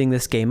you're booting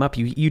this game up.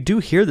 You do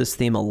hear this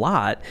theme a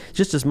lot,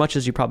 just as much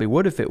as you probably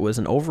would if it was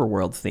an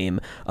overworld theme.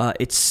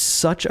 It's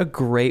such a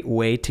great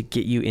way to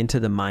get you into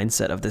the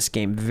mindset of this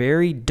game.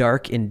 Very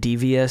dark and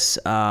devious,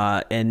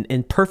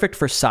 and perfect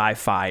for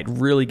sci-fi. It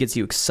really gets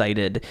you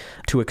excited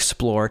to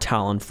explore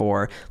Talon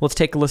 4. Let's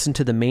take a listen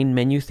to the main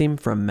menu theme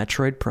from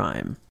Metroid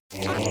Prime.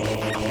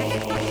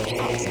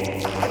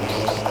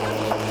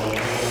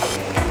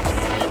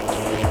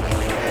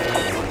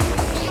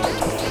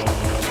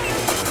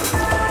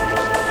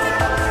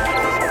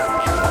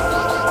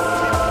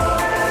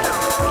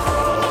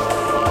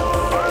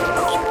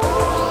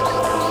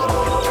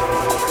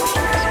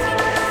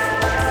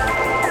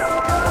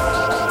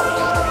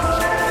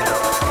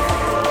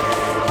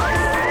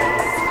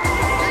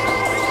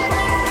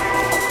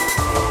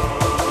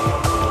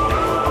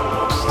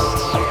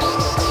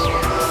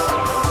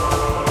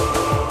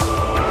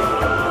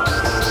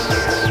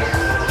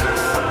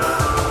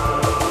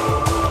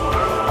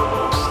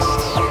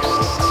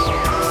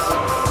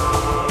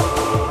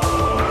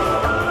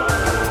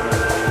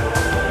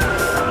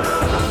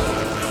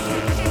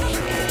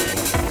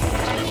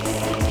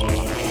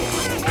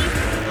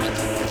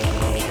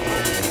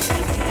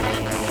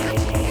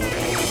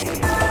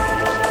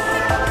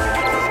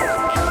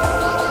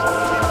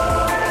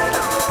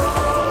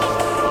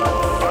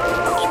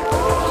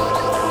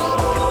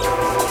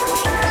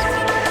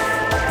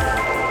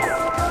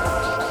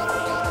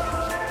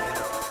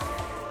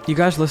 You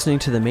guys listening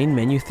to the main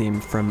menu theme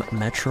from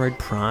Metroid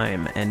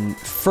Prime, and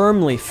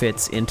firmly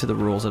fits into the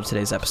rules of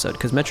today's episode,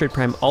 because Metroid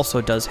Prime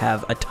also does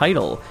have a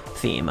title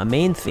theme, a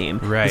main theme.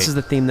 Right. This is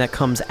the theme that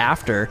comes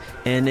after,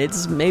 and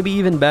it's maybe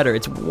even better.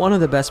 It's one of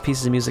the best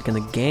pieces of music in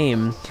the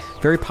game.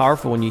 Very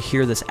powerful when you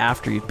hear this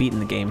after you've beaten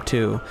the game,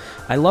 too.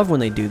 I love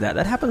when they do that.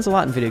 That happens a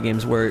lot in video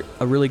games, where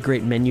a really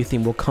great menu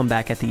theme will come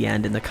back at the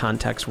end and the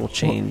context will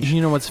change. Well,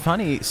 you know what's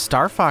funny?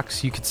 Star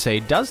Fox, you could say,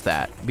 does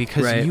that,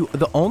 because Right.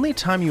 the only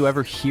time you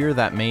ever hear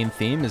that main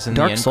theme is in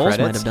Dark the end Souls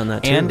credits might have done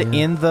that too, and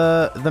yeah. in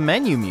the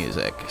menu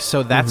music.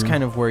 So that's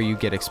kind of where you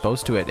get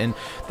exposed to it, and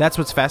that's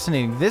what's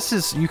fascinating. This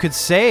is, you could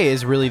say,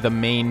 is really the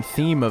main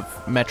theme of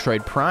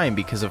Metroid Prime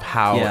because of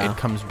how Yeah. it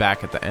comes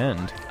back at the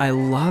end. I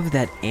love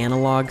that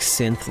analog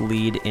synth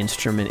lead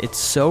instrument. It's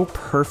so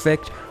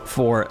perfect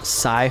for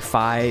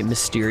sci-fi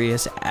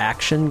mysterious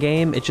action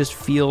game. It just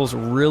feels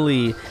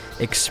really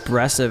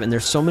expressive, and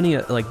there's so many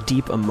like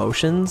deep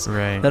emotions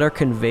Right. that are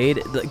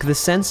conveyed. Like the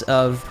sense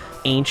of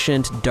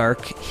ancient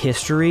dark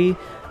history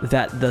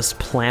that this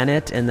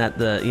planet and that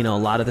a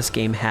lot of this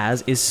game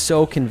has is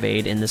so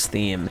conveyed in this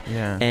theme.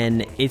 Yeah.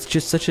 And it's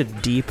just such a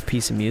deep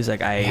piece of music.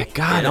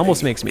 God, it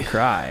almost makes me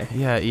cry.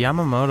 Yeah,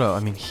 Yamamoto,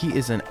 I mean, he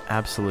is an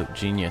absolute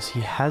genius.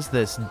 He has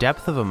this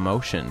depth of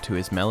emotion to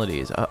his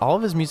melodies. All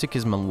of his music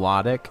is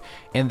melodic,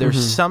 and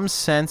there's some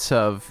sense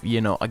of,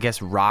 I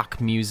guess, rock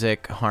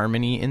music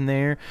harmony in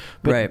there,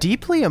 but Right.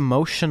 deeply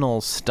emotional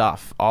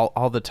stuff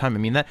all the time. I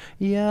mean, that...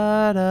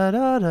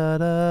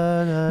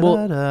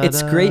 Well,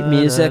 it's great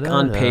music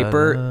on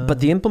paper, but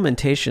the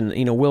implementation,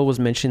 Will was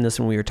mentioning this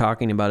when we were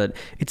talking about it,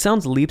 it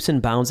sounds leaps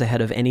and bounds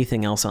ahead of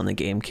anything else on the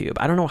GameCube.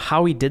 I don't know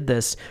how he did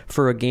this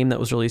for a game that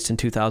was released in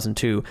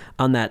 2002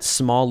 on that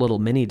small little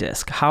mini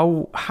disc.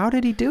 How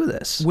did he do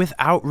this?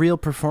 Without real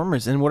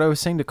performers. And what I was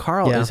saying to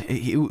Carl Yeah. is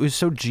it was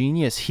so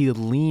genius. He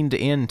leaned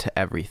into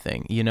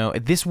everything.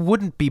 This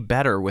wouldn't be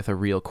better with a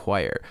real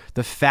choir.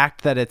 The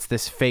fact that it's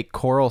this fake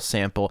choral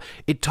sample,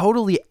 it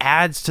totally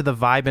adds to the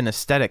vibe and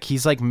aesthetic.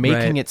 He's like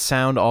making Right. it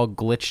sound all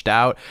glitched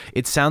out.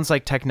 It sounds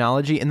like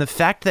technology. And the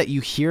fact that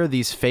you hear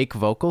these fake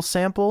vocal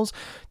samples,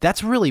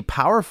 that's really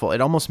powerful.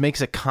 It almost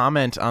makes a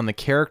comment on the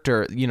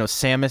character.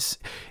 Samus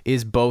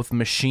is both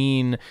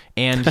machine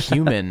and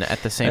human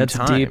at the same That's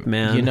time. deep,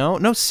 man.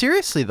 No,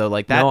 seriously though,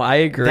 like that. No, I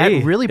agree.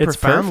 That really It's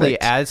profoundly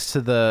perfect. adds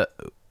to the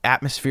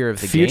atmosphere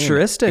of the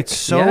futuristic. game. It's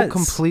so Yeah,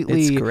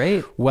 completely it's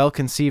great. well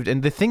conceived.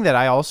 And the thing that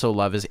I also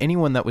love is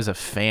anyone that was a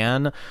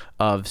fan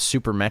of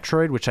Super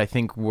Metroid, which I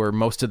think were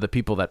most of the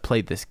people that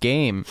played this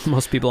game.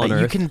 Most people on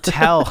Earth.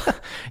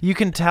 You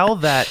can tell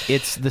that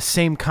it's the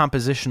same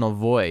compositional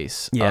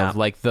voice of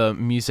like the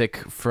music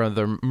for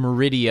the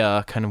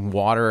Meridia kind of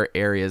water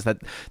areas.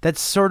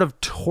 That's sort of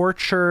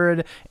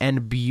tortured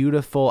and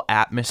beautiful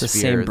atmosphere. The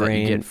same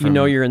brain. That you get from,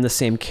 you're in the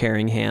same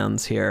caring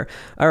hands here.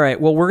 All right.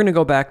 Well, we're going to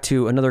go back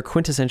to another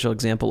quintessential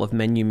example of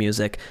menu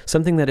music,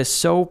 something that is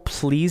so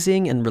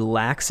pleasing and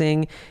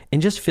relaxing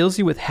and just fills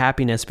you with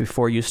happiness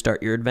before you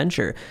start your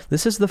adventure.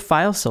 This is the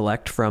file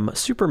select from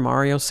Super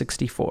Mario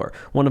 64,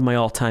 one of my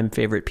all-time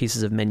favorite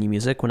pieces of menu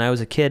music. When I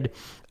was a kid,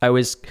 I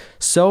was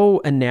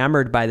so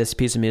enamored by this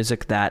piece of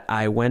music that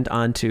I went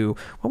on to,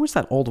 what was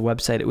that old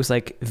website? It was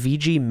like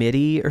VG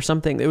MIDI or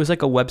something. It was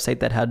like a website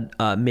that had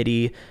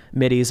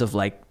MIDIs of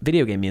like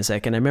video game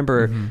music. And I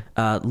remember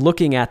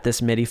looking at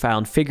this MIDI file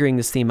and figuring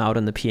this theme out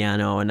on the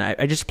piano. And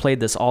I just played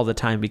this all the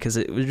time because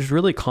it was just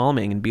really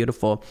calming and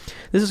beautiful.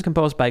 This is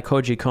composed by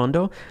Koji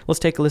Kondo. Let's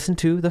take a listen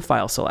to the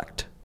file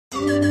select.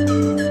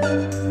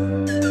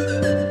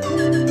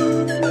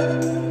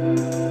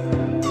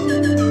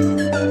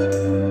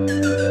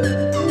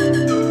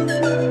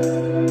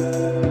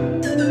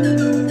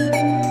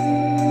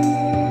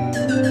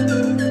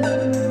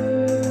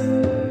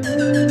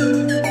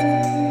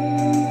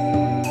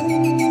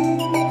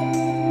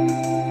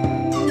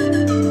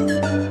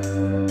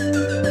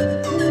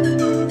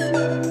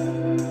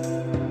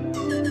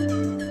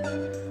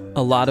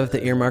 A lot of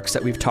the earmarks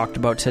that we've talked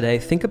about today,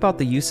 think about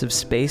the use of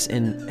space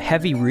and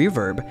heavy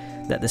reverb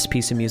that this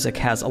piece of music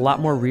has. A lot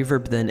more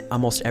reverb than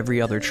almost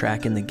every other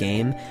track in the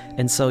game.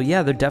 And so,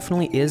 yeah, there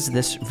definitely is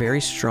this very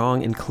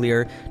strong and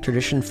clear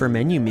tradition for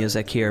menu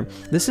music here.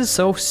 This is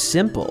so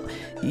simple.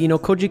 You know,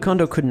 Koji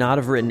Kondo could not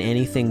have written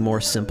anything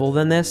more simple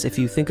than this. If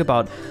you think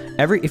about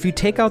if you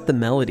take out the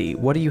melody,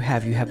 what do you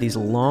have? You have these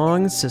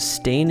long,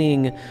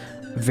 sustaining,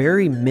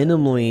 very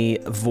minimally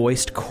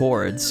voiced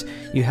chords.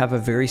 You have a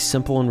very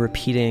simple and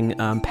repeating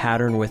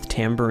pattern with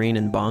tambourine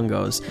and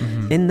bongos.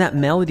 And that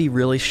melody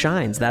really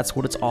shines. That's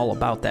what it's all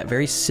about. That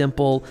very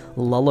simple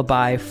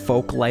lullaby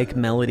folk-like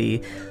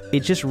melody.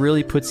 It just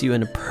really puts you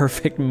in a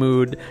perfect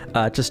mood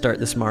to start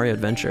this Mario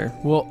adventure.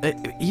 Well,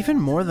 even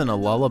more than a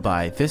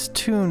lullaby, this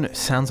tune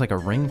sounds like a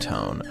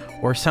ringtone,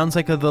 or sounds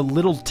like the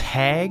little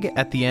tag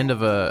at the end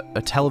of a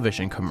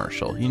television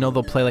commercial. You know,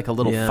 they'll play like a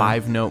little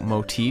 5-note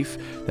motif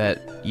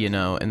that, you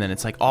know, and then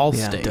it's like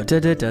Allstate.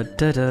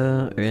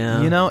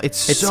 Yeah. You know, it's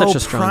so such a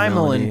strong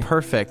primal melody. and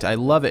perfect. I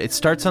love it. It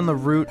starts on the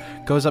root,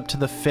 goes up to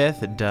the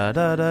fifth,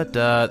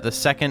 da-da-da-da, the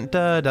second,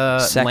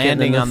 da-da,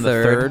 landing on the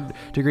third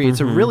degree.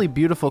 It's a really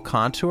beautiful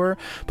contour.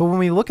 But when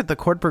we look at the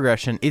chord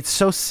progression, it's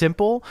so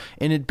simple,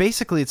 and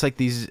it's like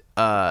these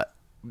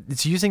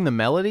it's using the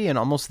melody and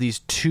almost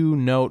these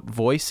 2-note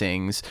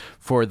voicings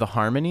for the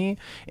harmony.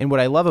 And what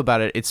I love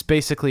about it, it's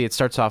basically, it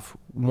starts off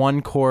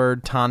 1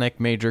 chord, tonic,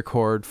 major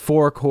chord,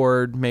 4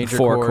 chord, major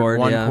chord,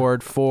 1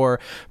 chord,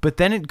 4. But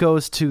then it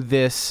goes to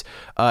this,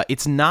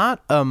 it's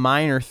not a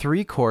minor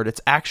 3 chord,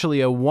 it's actually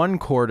a 1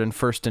 chord in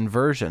first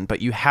inversion,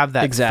 but you have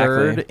that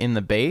third in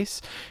the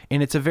bass,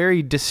 and it's a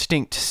very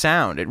distinct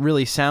sound. It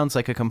really sounds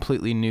like a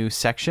completely new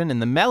section, and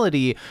the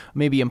melody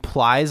maybe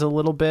implies a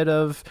little bit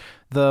of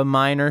the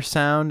minor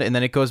sound, and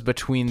then it goes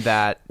between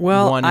that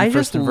 1 in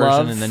first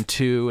inversion and then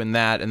 2 and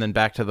that, and then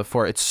back to the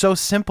 4. It's so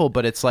simple,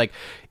 but it's like,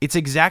 it's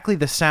exactly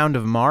the sound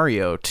of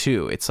Mario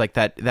too. It's like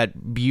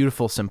that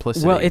beautiful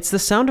simplicity. Well, it's the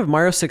sound of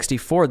Mario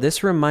 64.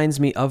 This reminds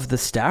me of the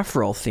staff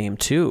roll theme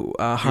too.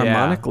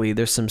 Harmonically,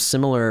 there's some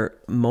similar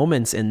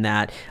moments in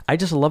that. I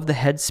just love the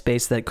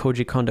headspace that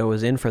Koji Kondo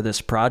was in for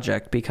this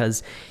project,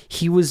 because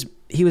he was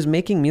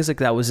making music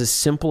that was as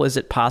simple as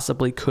it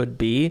possibly could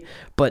be,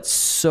 but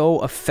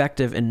so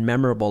effective and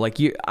memorable. Like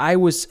I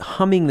was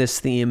humming this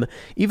theme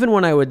even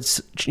when I would,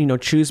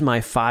 choose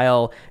my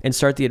file and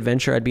start the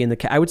adventure. I'd be in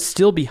I would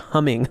still be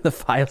humming the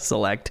file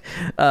select,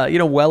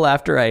 well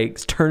after I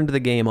turned the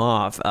game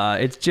off.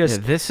 It's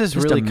just this is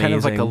just really amazing. kind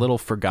of like a little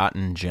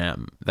forgotten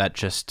gem that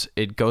just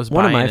it goes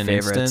one by of my in an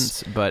favorites.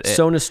 instant, but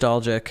so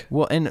nostalgic.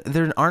 Well, and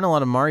there aren't a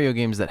lot of Mario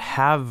games that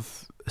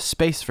have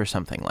space for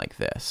something like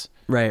this.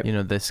 Right. You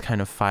know, this kind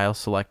of file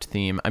select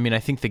theme. I mean, I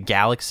think the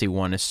Galaxy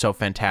one is so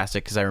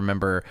fantastic because I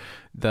remember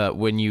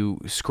when you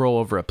scroll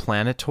over a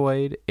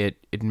planetoid,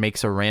 it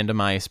makes a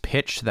randomized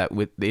pitch that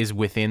is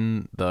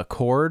within the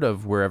chord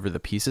of wherever the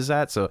piece is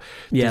at. So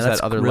there's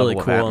that's that other really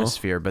level cool. of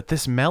atmosphere. But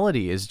this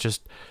melody is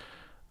just,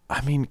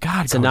 I mean,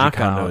 God, it's a Koji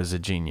knockout. Kondo is a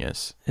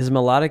genius. His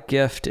melodic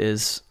gift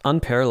is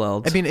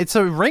unparalleled. I mean, it's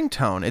a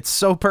ringtone. It's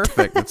so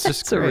perfect. It's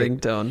just it's great. a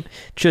ringtone.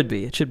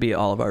 It should be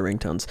all of our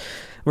ringtones.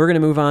 We're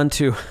going to move on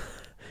to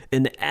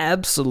an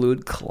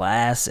absolute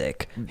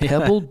classic,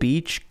 Pebble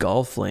Beach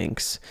Golf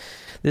Links.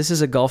 This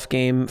is a golf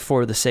game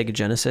for the Sega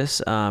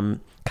Genesis. Kind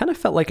of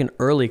felt like an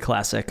early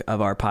classic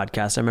of our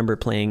podcast. I remember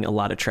playing a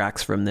lot of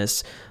tracks from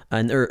this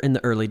in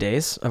the early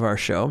days of our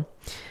show.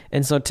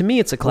 And so to me,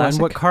 it's a classic.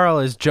 Well, and what Carl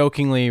is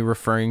jokingly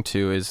referring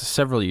to is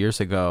several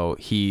years ago,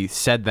 he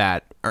said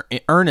that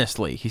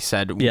earnestly, he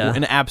said, Yeah.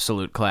 an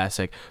absolute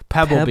classic,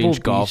 Pebble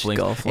Beach Golf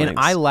Links. And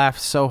I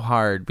laughed so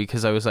hard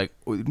because I was like,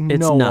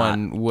 no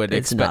one would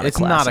expect. It's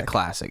not a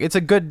classic. It's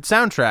a good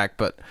soundtrack,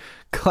 but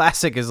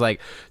classic is like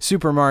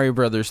Super Mario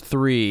Brothers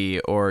 3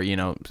 or,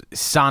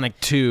 Sonic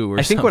 2 or I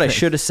think something. what I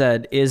should have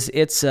said is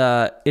it's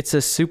a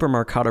Super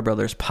Marcato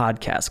Brothers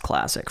podcast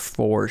classic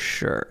for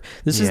sure.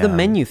 This is the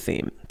menu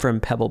theme from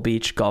Pebble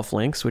Beach Golf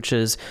Links, which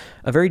is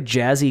a very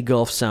jazzy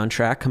golf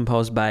soundtrack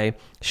composed by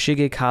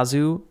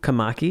Shigekazu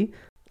Kamaki.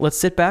 Let's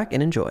sit back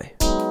and enjoy.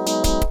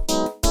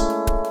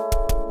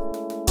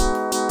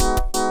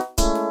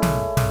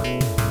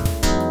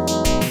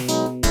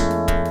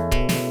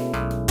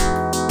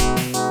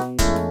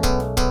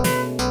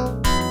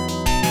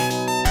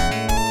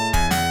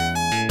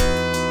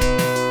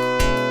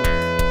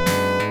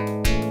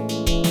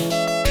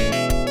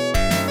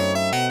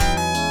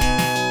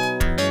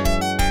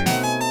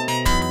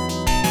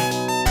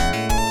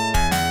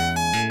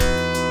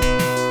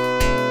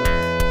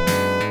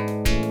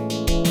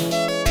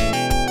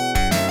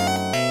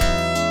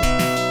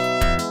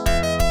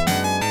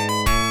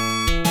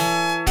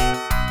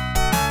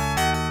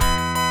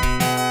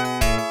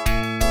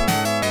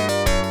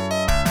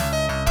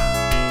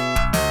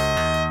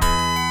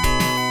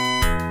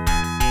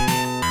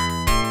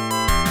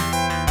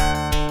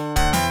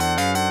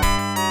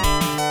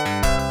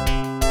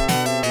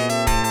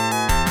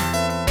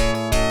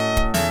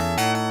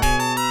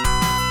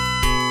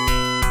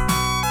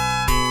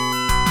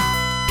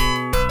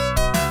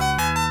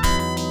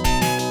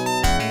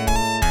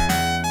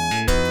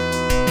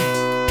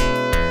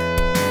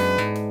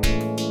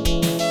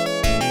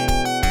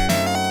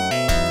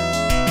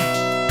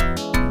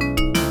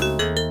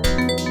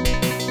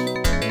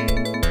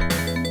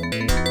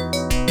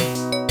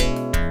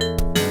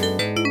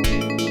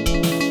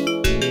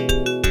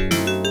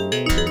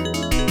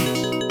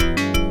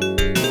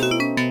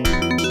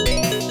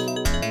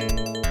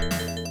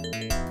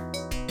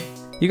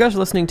 You guys are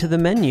listening to The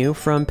Menu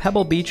from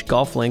Pebble Beach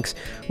Golf Links,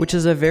 which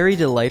is a very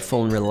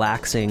delightful and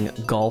relaxing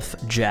golf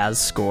jazz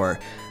score.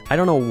 I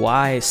don't know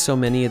why so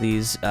many of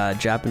these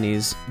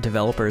Japanese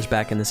developers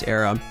back in this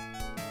era,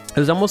 it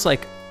was almost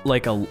like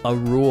a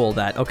rule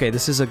that, okay,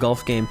 this is a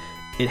golf game,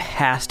 it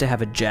has to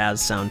have a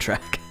jazz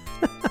soundtrack.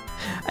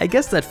 I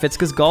guess that fits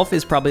because golf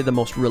is probably the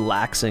most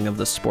relaxing of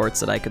the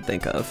sports that I could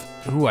think of.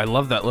 Ooh, I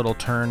love that little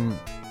turn.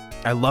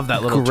 I love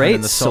that little Great turn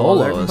in the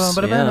solo. solos.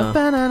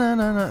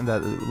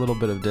 That little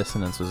bit of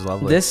dissonance was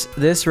lovely.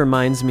 This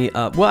reminds me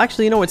of, well,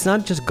 actually, it's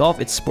not just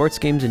golf, it's sports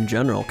games in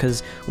general,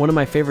 because one of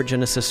my favorite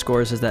Genesis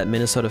scores is that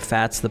Minnesota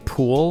Fats, the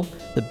pool,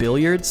 the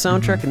billiards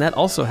soundtrack, and that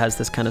also has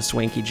this kind of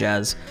swanky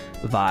jazz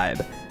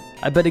vibe.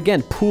 But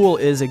again, pool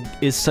is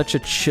such a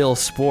chill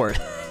sport,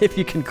 if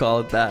you can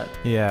call it that.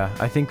 Yeah,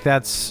 I think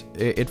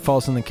it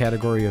falls in the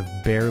category of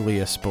barely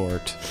a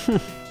sport.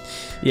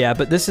 Yeah,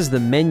 but this is the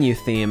menu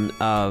theme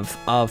of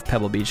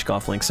Pebble Beach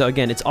Golf Links. So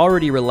again, it's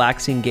already a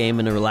relaxing game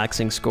and a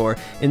relaxing score,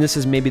 and this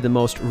is maybe the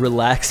most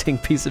relaxing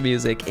piece of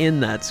music in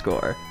that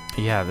score.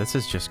 Yeah, this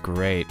is just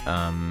great.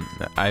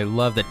 I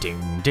love the ding,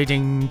 ding,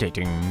 ding, ding,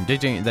 ding, ding,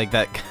 ding, like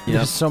that. Yep.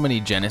 There's so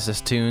many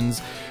Genesis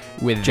tunes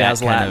with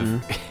jazz that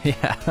kind Latin.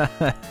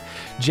 Yeah.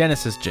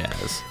 Genesis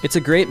jazz. It's a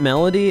great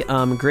melody,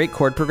 great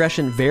chord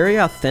progression, very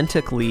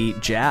authentically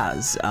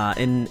jazz.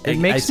 And it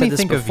makes me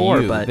think before,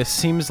 of you. But this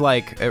seems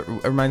like it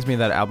reminds me of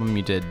that album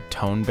you did,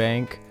 Tone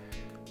Bank.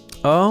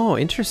 Oh,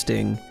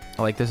 interesting.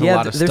 Like there's a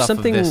lot of there's stuff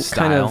something of this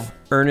style. kind of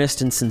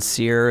earnest and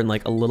sincere and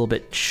like a little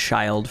bit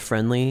child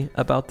friendly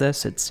about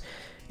this. It's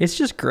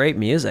just great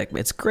music.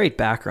 It's great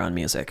background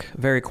music.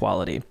 Very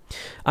quality.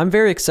 I'm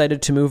very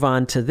excited to move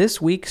on to this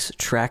week's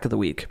track of the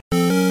week.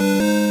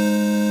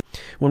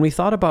 When we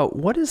thought about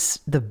what is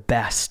the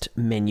best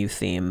menu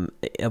theme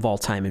of all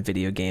time in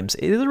video games,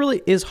 it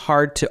really is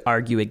hard to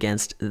argue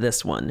against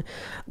this one.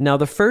 Now,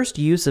 the first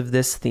use of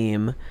this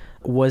theme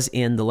was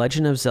in The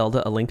Legend of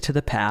Zelda: A Link to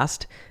the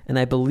Past, and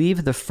I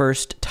believe the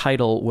first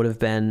title would have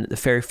been the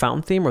Fairy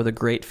Fountain theme or the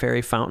Great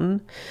Fairy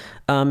Fountain.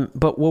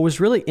 But what was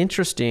really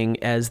interesting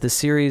as the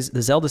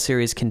Zelda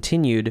series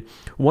continued,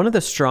 one of the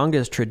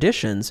strongest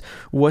traditions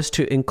was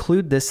to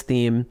include this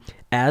theme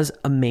as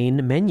a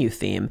main menu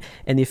theme.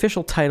 And the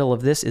official title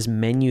of this is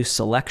Menu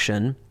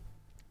Selection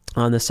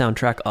on the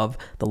soundtrack of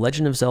The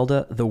Legend of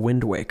Zelda: The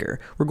Wind Waker.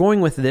 We're going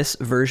with this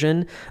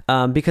version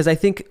because I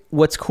think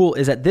what's cool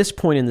is at this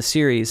point in the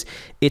series,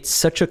 it's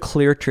such a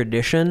clear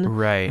tradition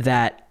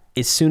that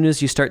as soon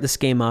as you start this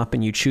game up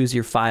and you choose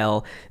your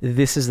file,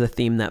 this is the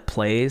theme that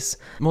plays.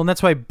 Well, and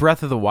that's why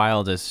Breath of the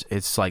Wild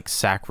it's like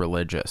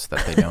sacrilegious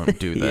that they don't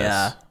do this.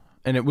 Yeah.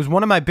 And it was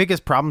one of my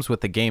biggest problems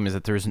with the game is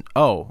that there's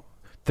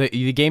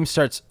the game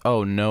starts,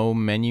 no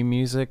menu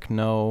music,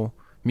 no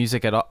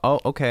music at all. Oh,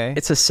 okay.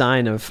 It's a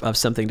sign of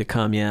something to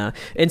come, yeah.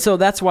 And so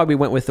that's why we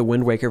went with the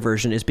Wind Waker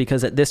version, is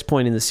because at this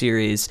point in the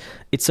series,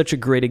 it's such a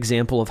great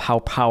example of how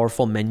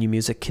powerful menu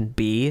music can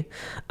be.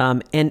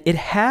 And it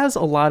has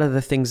a lot of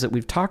the things that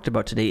we've talked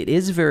about today. It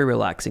is very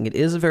relaxing. It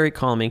is very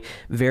calming,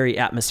 very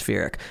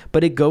atmospheric.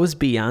 But it goes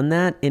beyond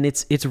that, and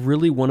it's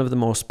really one of the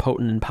most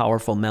potent and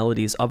powerful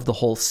melodies of the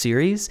whole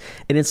series.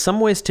 And in some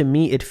ways, to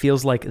me, it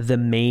feels like the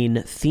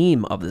main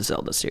theme of the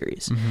Zelda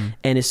series.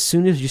 And as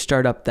soon as you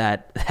start up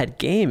that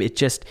game,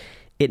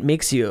 it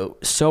makes you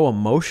so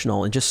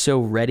emotional and just so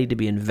ready to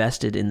be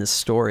invested in this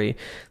story.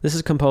 This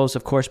is composed,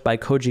 of course, by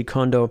Koji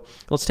Kondo.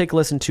 Let's take a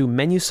listen to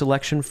Menu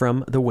Selection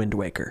from The Wind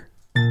Waker.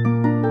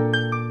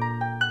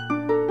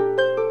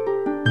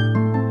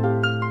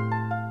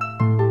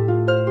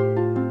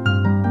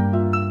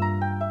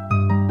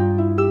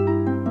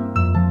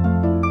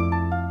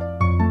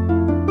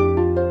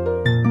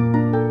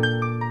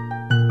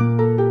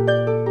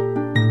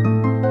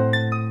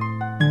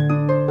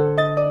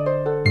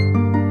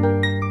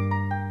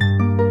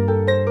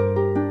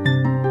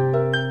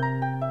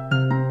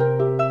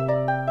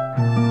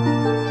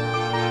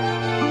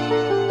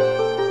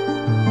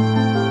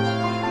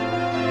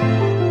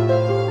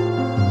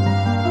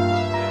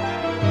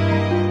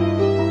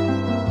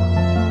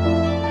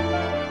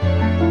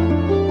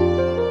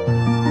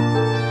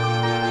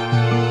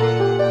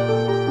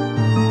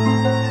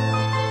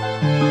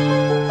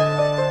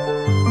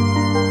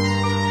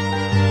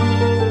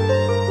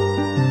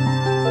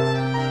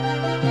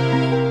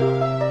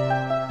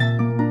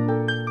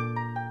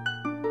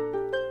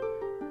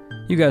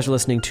 You guys are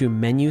listening to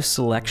Menu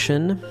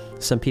Selection.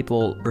 Some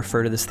people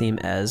refer to this theme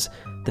as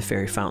the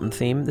Fairy Fountain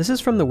theme. This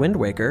is from The Wind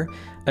Waker,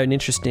 an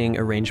interesting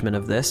arrangement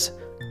of this.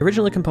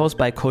 Originally composed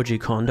by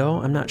Koji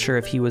Kondo. I'm not sure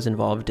if he was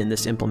involved in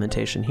this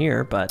implementation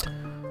here, but...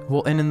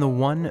 Well, and in the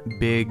one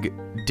big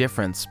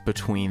difference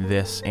between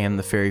this and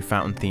the Fairy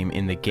Fountain theme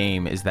in the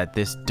game is that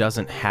this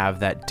doesn't have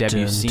that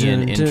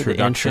Debussyan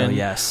introduction intro,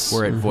 yes.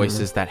 where it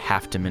voices that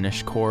half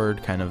diminished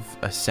chord kind of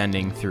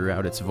ascending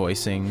throughout its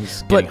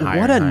voicings. But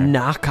what a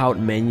knockout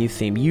menu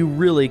theme. You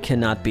really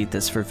cannot beat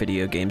this for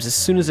video games. As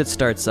soon as it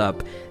starts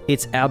up,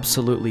 it's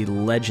absolutely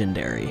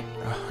legendary.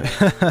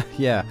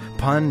 Yeah,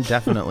 pun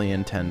definitely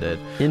intended.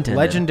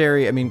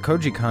 Legendary, I mean,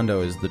 Koji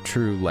Kondo is the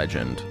true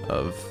legend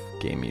of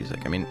game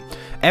music. I mean,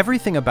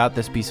 everything about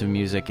this piece of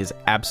music is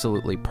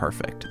absolutely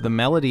perfect. The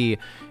melody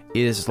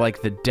is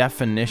like the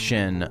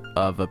definition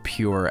of a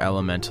pure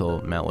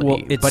elemental melody.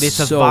 Well, but it's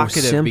so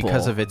evocative simple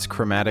because of its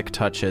chromatic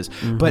touches.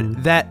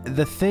 But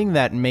the thing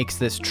that makes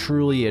this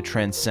truly a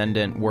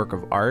transcendent work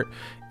of art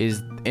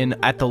is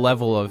at the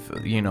level of,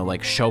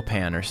 like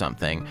Chopin or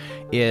something,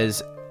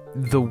 is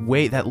the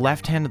way that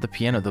left hand of the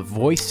piano, the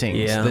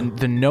voicings,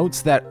 the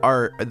notes that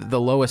are the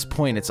lowest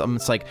point, it's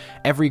almost like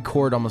every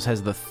chord almost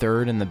has the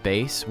third in the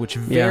bass, which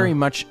very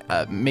much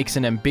makes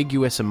an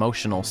ambiguous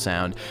emotional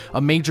sound. A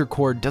major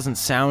chord doesn't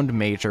sound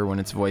major when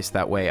it's voiced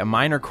that way. A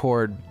minor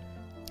chord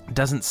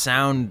doesn't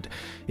sound...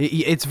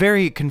 It's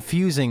very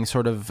confusing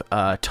sort of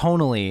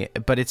tonally,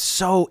 but it's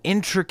so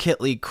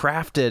intricately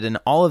crafted, and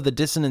all of the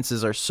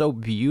dissonances are so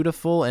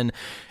beautiful and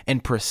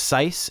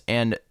precise,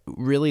 and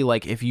really,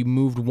 like, if you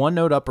moved one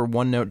note up or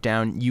one note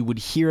down, you would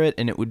hear it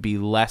and it would be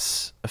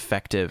less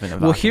effective and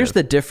evocative. Well, here's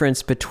the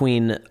difference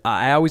between...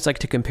 I always like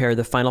to compare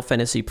the Final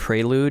Fantasy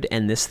Prelude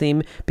and this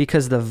theme,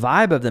 because the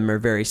vibe of them are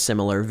very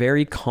similar,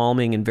 very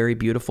calming and very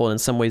beautiful, and in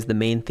some ways the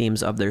main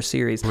themes of their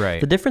series.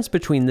 Right. The difference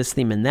between this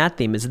theme and that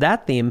theme is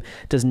that theme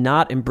does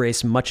not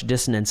embrace much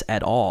dissonance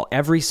at all.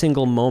 Every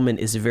single moment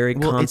is very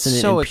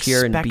consonant and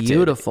pure and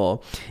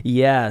beautiful.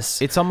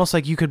 Yes. It's almost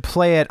like you could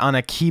play it on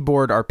a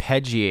keyboard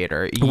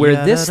arpeggiator.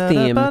 Where this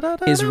theme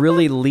is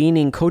really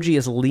Koji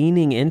is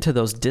leaning into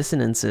those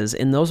dissonances,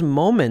 and those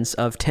moments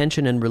of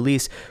tension and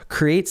release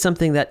create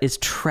something that is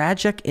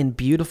tragic and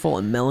beautiful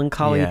and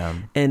melancholy. Yeah.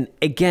 And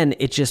again,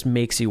 it just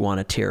makes you want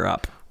to tear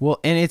up. Well,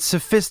 and it's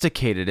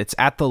sophisticated. It's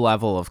at the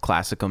level of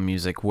classical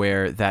music,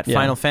 where that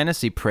Final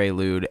Fantasy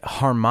Prelude,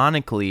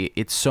 harmonically,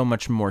 it's so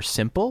much more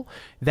simple.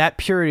 That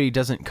purity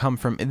doesn't come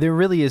from... There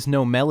really is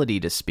no melody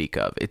to speak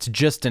of. It's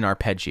just an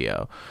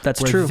arpeggio.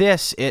 That's true.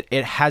 This,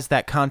 it has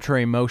that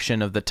contrary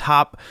motion of the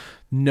top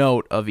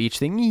note of each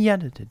thing. You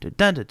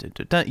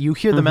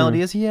hear the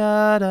melody as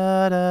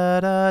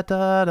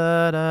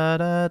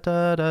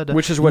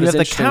which is what is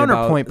the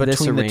counterpoint about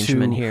between this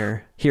arrangement the two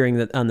here, hearing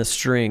that on the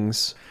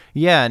strings.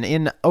 Yeah, and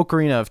in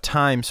Ocarina of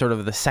Time, sort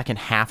of the second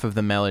half of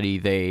the melody,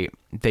 they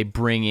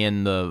bring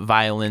in the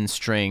violin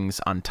strings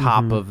on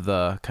top of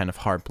the kind of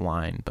harp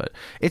line, but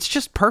it's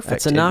just perfect.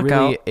 It's a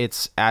knockout.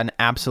 It's an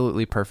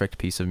absolutely perfect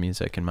piece of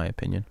music, in my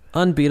opinion.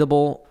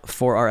 Unbeatable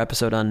for our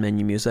episode on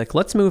menu music.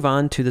 Let's move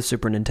on to the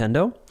Super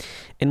Nintendo,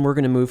 and we're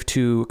going to move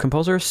to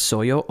composer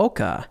Soyo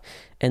Oka.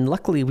 And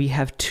luckily, we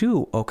have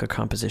two Oka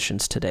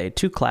compositions today,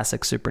 two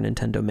classic Super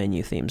Nintendo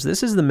menu themes.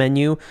 This is the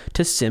menu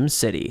to Sim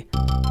City.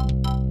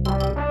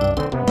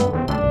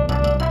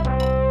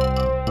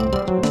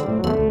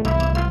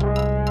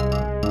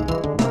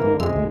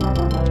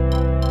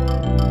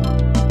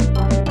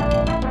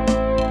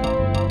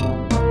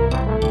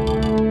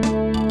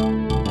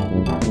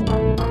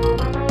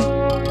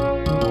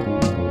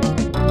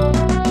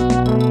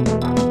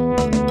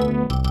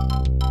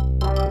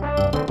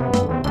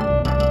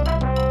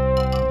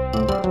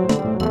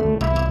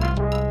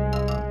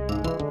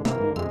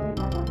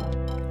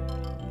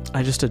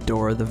 I just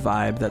adore the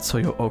vibe that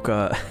Soyo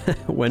Oka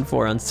went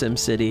for on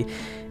SimCity.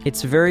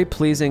 It's very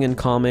pleasing and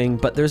calming,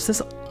 but there's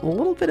a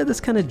little bit of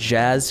this kind of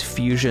jazz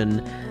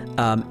fusion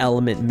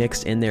element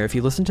mixed in there. If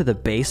you listen to the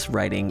bass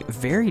writing,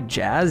 very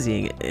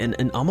jazzy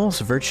and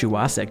almost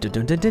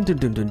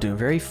virtuosic,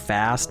 very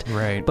fast.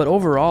 Right. But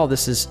overall,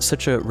 this is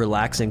such a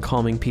relaxing,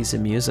 calming piece of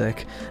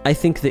music. I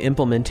think the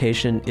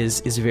implementation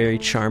is very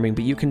charming,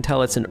 but you can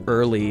tell it's an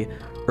early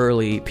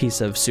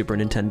piece of Super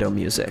Nintendo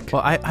music.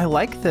 Well, I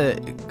like the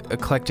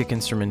eclectic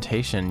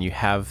instrumentation. You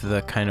have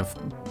the kind of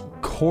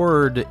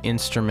chord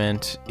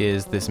instrument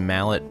is this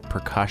mallet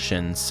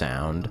percussion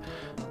sound.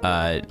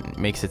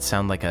 Makes it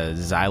sound like a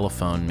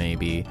xylophone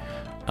maybe,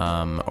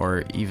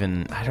 or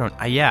even,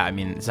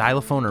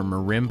 xylophone or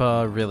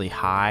marimba really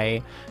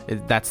high.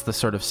 That's the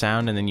sort of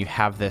sound. And then you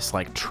have this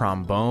like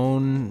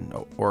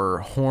trombone or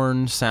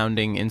horn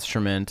sounding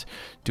instrument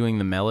doing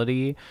the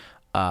melody.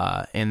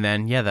 And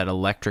then, that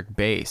electric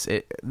bass.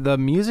 The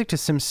music to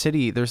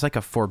SimCity, there's like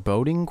a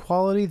foreboding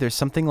quality. There's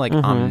something like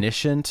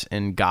omniscient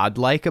and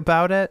godlike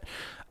about it.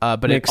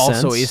 But Makes it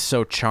also sense. is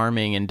so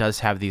charming and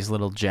does have these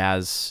little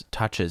jazz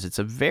touches. It's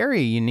a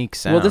very unique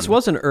sound. Well, this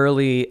was an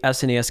early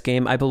SNES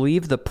game. I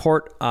believe the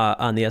port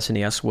on the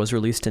SNES was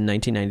released in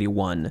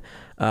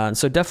 1991.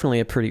 So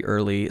definitely a pretty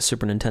early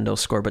Super Nintendo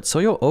score. But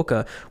Soyo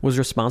Oka was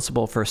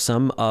responsible for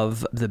some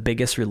of the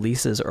biggest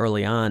releases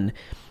early on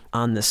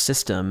the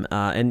system.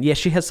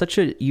 She has such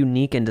a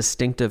unique and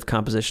distinctive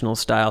compositional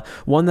style,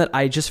 one that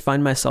I just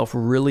find myself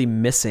really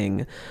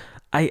missing.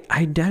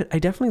 I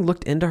definitely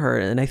looked into her,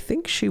 and I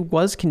think she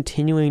was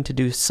continuing to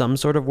do some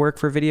sort of work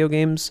for video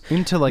games.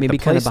 Into like maybe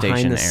the kind of PlayStation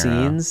behind the era.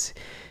 scenes.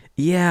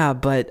 Yeah,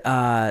 but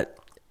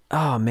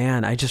oh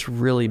man, I just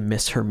really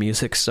miss her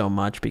music so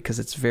much because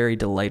it's very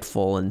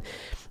delightful, and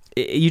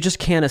you just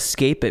can't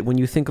escape it. When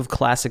you think of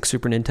classic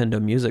Super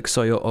Nintendo music,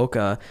 Soyo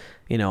Oka,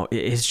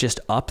 is just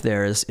up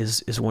there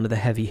is one of the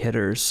heavy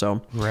hitters.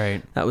 So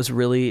Right. that was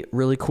really,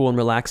 really cool and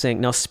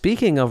relaxing. Now,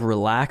 speaking of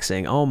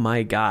relaxing, oh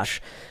my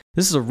gosh,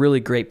 this is a really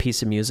great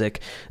piece of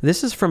music.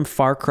 This is from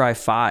Far Cry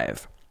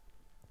 5.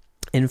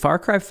 And Far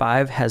Cry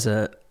 5 has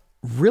a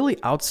really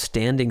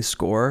outstanding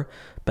score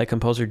by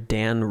composer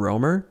Dan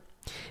Romer.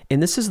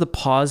 And this is the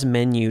Pause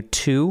Menu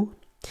 2.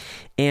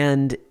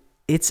 And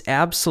it's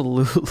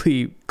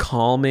absolutely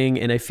calming,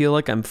 and I feel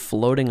like I'm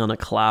floating on a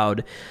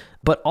cloud,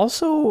 but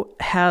also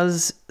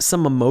has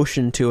some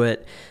emotion to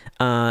it.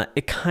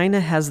 It kind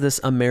of has this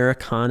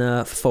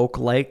Americana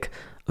folk-like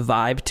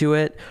vibe to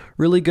it.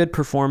 Really good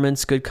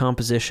performance, good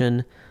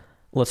composition.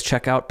 Let's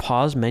check out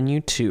Pause Menu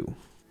 2.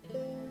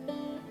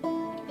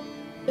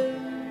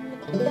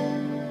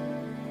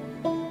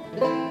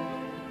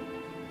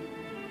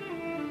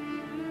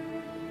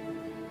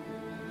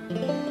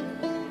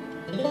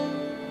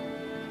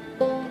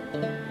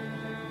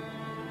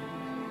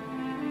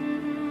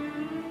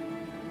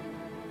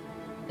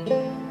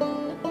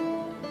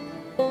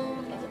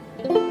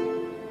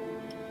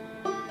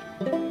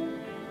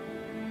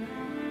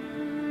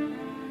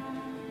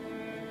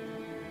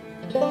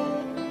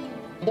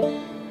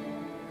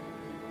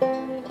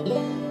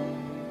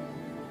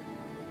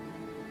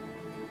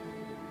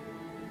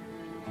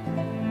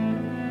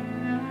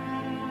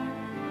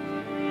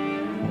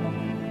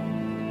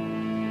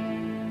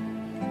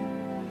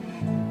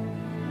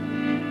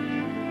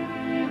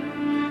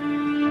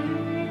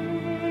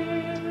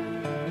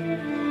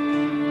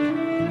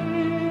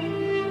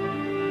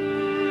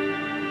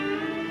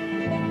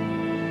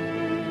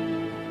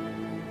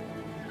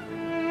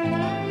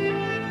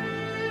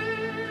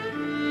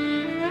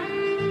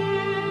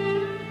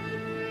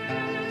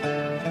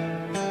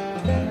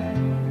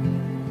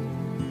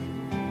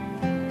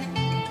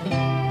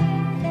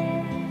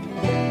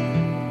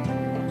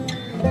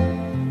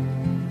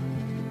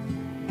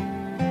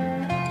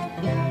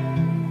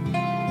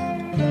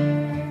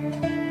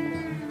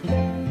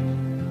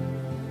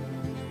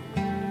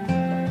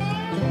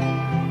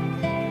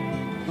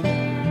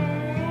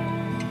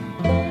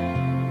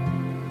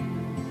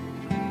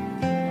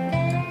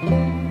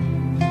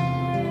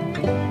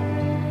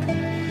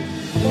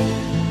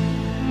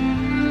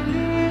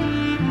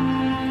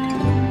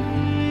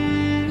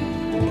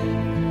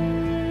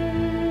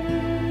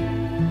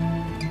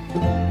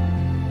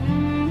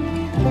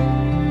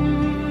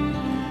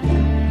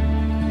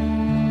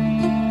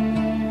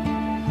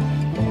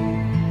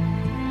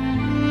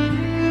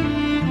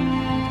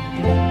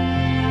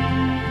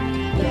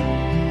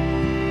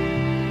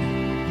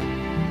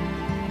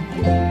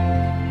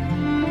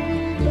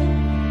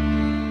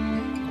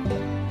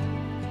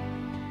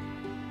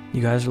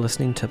 You guys are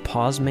listening to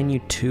Pause Menu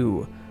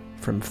 2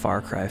 from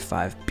Far Cry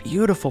 5.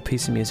 Beautiful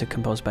piece of music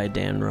composed by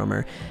Dan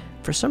Romer.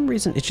 For some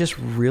reason, it just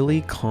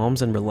really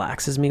calms and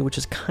relaxes me, which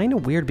is kind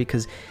of weird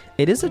because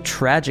it is a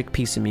tragic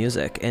piece of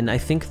music, and I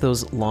think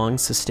those long,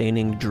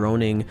 sustaining,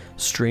 droning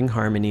string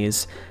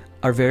harmonies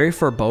are very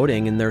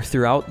foreboding, and they're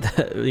throughout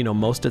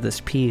most of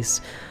this piece.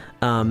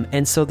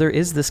 And so there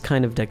is this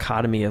kind of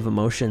dichotomy of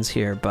emotions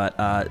here, but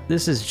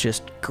this is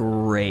just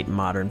great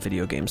modern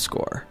video game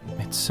score.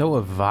 It's so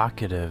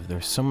evocative.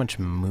 There's so much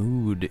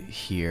mood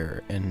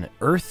here and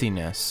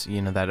earthiness,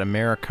 that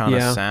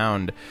Americana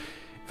sound.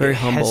 Very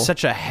humble. Has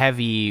such a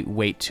heavy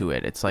weight to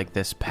it. It's like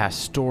this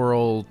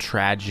pastoral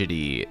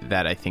tragedy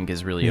that I think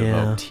is really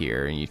evoked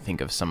here. And you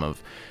think of some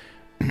of,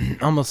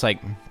 almost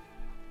like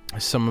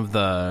some of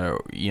the,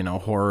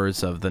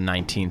 horrors of the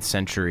 19th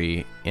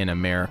century in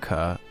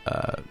America.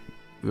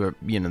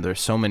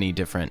 There's so many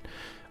different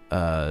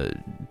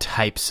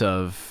types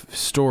of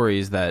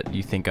stories that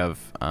you think of.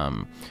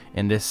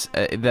 And this,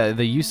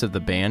 the use of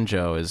the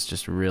banjo is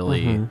just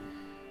really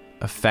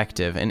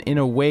effective. And in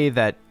a way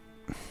that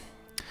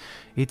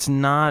it's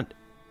not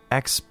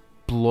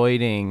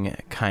exploiting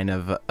kind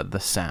of the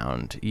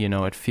sound.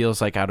 It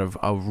feels like out of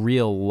a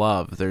real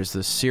love. There's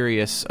this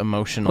serious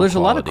emotional there's a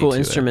lot of cool to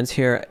instruments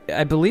here.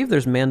 I believe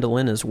there's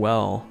mandolin as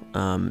well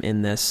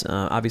in this.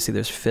 Obviously,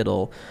 there's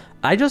fiddle.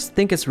 I just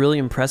think it's really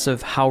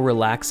impressive how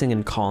relaxing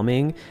and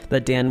calming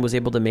that Dan was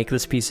able to make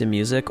this piece of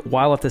music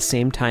while at the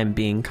same time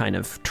being kind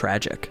of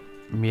tragic.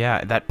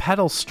 Yeah, that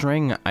pedal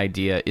string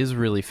idea is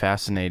really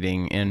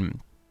fascinating, and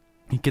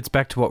it gets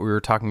back to what we were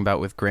talking about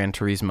with Gran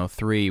Turismo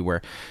 3,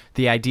 where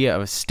the idea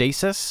of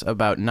stasis,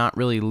 about not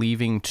really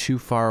leaving too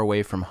far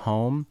away from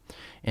home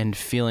and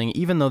feeling,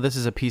 even though this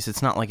is a piece,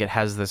 it's not like it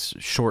has this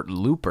short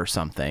loop or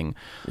something.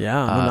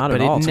 Yeah, not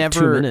at all. It's like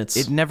 2 minutes.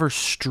 It never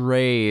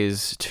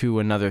strays to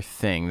another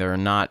thing. There are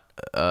not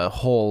a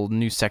whole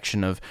new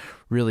section of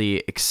really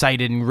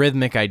exciting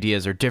rhythmic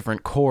ideas or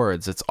different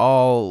chords. It's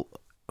all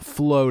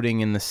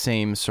floating in the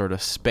same sort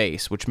of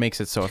space, which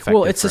makes it so effective.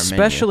 Well, it's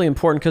especially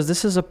important because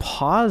this is a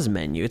pause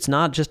menu. It's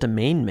not just a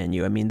main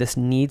menu. I mean, this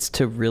needs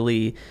to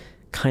really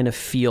kind of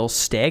feel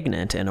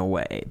stagnant in a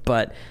way,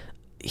 but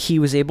he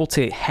was able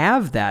to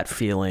have that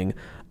feeling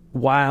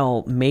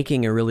while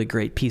making a really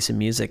great piece of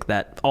music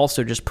that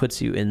also just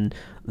puts you in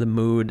the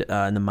mood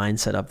and the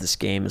mindset of this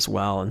game as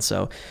well. And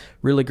so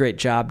really great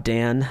job,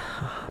 Dan.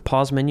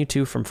 Pause menu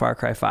 2 from Far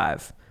Cry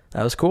 5.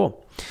 That was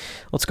cool.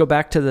 Let's go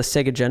back to the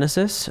Sega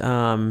Genesis,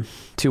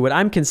 to what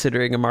I'm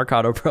considering a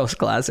Marcado Bros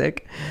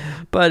classic.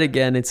 But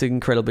again, it's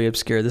incredibly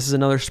obscure. This is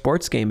another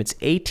sports game. It's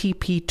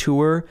ATP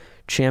Tour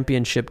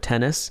Championship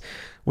Tennis,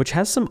 which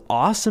has some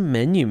awesome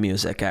menu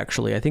music,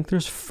 actually. I think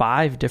there's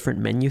 5 different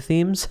menu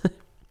themes.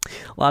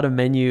 A lot of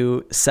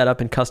menu setup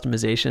and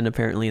customization,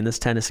 apparently, in this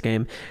tennis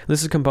game.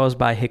 This is composed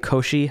by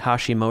Hikoshi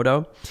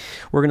Hashimoto.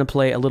 We're going to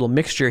play a little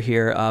mixture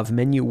here of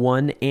menu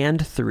 1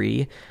 and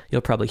 3.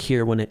 You'll probably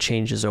hear when it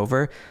changes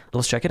over.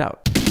 Let's check it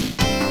out.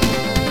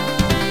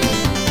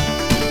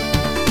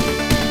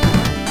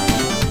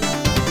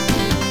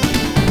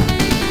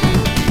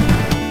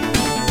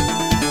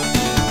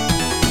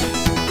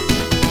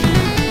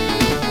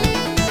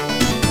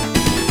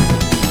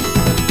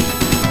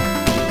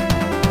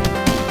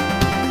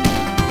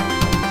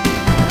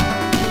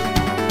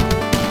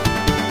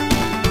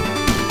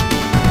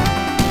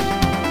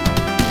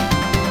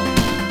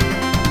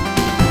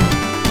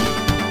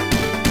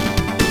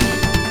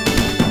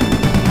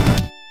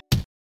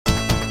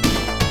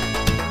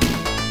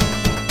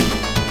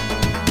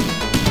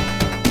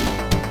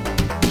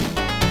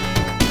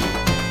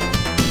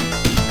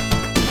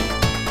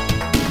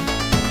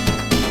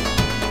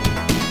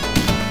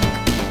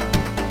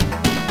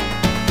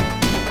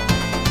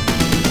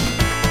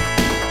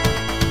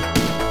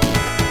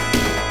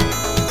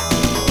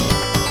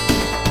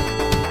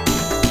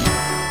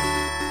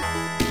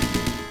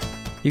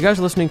 You guys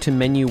are listening to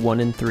Menu 1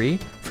 and 3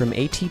 from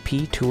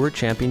ATP Tour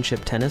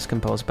Championship Tennis,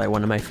 composed by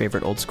one of my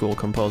favorite old school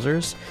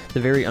composers,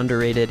 the very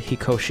underrated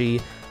Hikoshi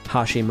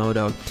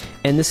Hashimoto.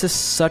 And this is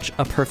such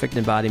a perfect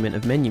embodiment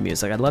of menu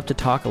music. I'd love to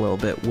talk a little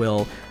bit,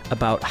 Will,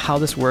 about how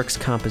this works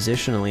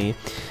compositionally.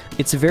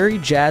 It's very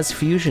jazz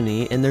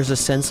fusion-y, and there's a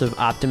sense of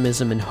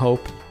optimism and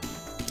hope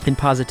and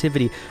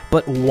positivity,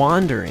 but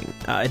wandering.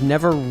 It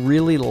never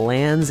really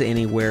lands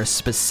anywhere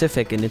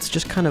specific, and it's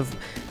just kind of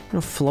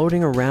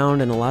floating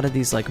around in a lot of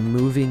these like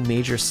moving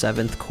major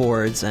 7th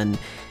chords. And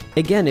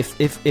again,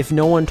 if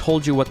no one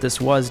told you what this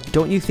was,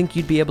 don't you think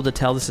you'd be able to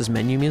tell this is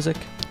menu music?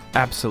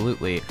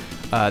 Absolutely.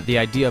 The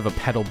idea of a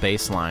pedal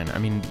bass line. I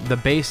mean, the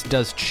bass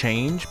does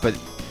change, but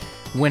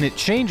when it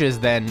changes,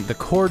 then the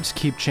chords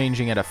keep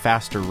changing at a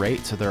faster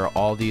rate, so there are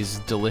all these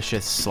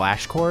delicious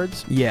slash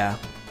chords. Yeah.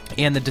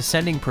 And the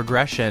descending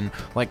progression,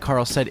 like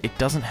Carl said, it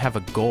doesn't have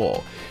a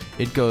goal.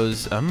 It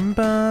goes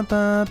ba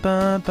ba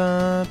ba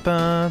ba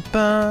ba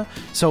ba.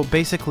 So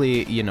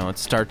basically, it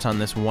starts on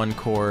this one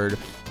chord,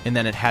 and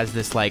then it has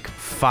this like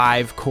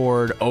 5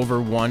 chord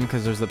over 1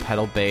 because there's the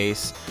pedal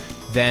bass.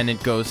 Then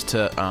it goes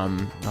to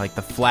like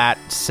the flat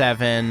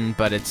 7,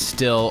 but it's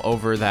still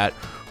over that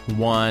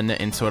 1,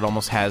 and so it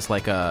almost has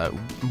like a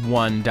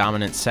 1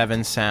 dominant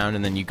 7 sound.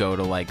 And then you go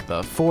to like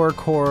the 4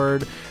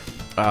 chord.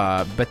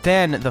 But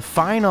then the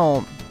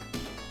final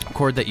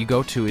chord that you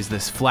go to is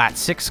this flat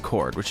 6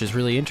 chord, which is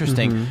really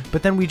interesting.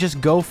 But then we just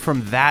go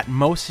from that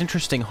most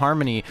interesting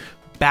harmony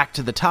back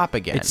to the top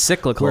again. It's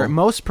cyclical. Where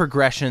most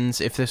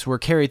progressions, if this were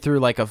carried through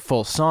like a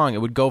full song, it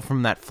would go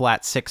from that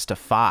flat 6 to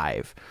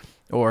 5.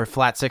 Or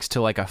flat 6 to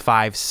like a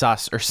 5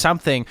 sus or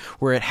something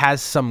where it has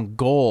some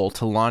goal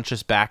to launch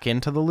us back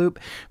into the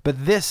loop.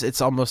 But this, it's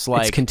almost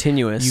like it's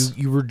continuous.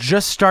 You were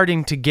just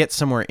starting to get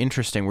somewhere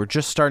interesting. We're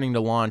just starting to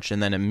launch,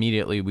 and then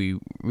immediately we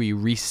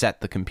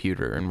reset the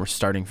computer and we're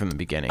starting from the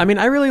beginning. I mean,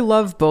 I really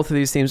love both of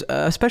these themes,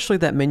 especially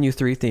that Menu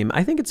 3 theme.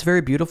 I think it's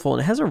very beautiful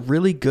and it has a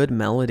really good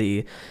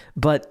melody.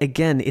 But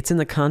again, it's in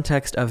the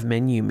context of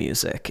menu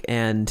music.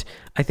 And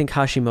I think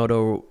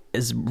Hashimoto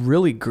is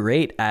really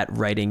great at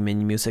writing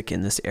menu music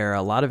in this era.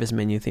 A lot of his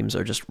menu themes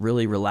are just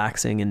really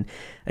relaxing and,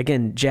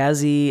 again,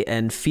 jazzy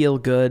and feel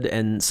good,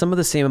 and some of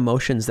the same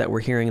emotions that we're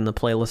hearing in the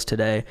playlist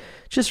today.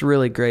 Just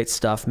really great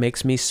stuff.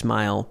 Makes me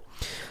smile.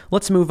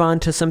 Let's move on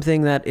to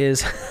something that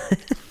is...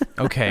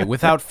 Okay,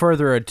 without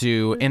further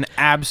ado, an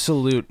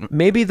absolute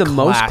maybe the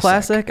most classic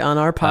classic on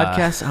our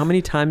podcast. How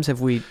many times have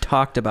we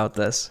talked about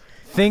this?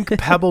 Think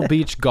Pebble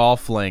Beach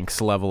golf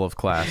links level of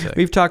classic.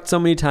 We've talked so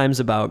many times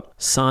about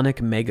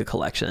Sonic Mega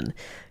Collection,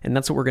 and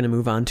that's what we're going to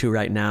move on to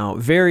right now.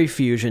 Very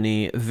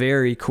fusion-y,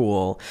 very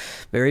cool,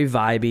 very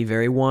vibey,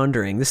 very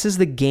wandering. This is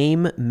the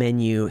game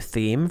menu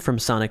theme from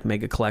Sonic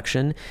Mega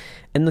Collection,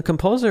 and the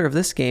composer of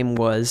this game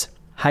was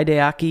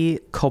Hideaki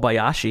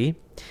Kobayashi,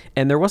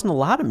 and there wasn't a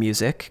lot of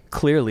music,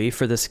 clearly,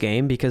 for this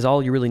game, because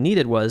all you really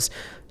needed was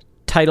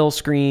title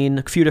screen,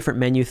 a few different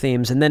menu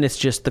themes, and then it's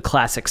just the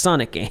classic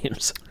Sonic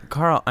games.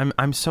 Carl,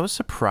 I'm so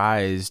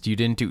surprised you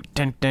didn't do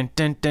dun dun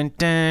dun dun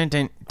dun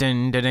dun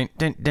dun dun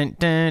dun dun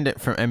dun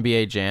from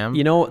NBA Jam.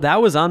 You know,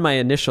 that was on my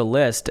initial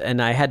list,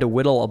 and I had to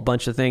whittle a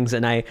bunch of things,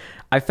 and I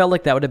felt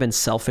like that would have been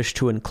selfish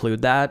to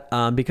include that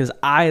because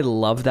I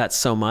love that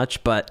so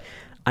much, but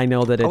I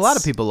know that it's... A lot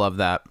of people love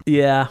that.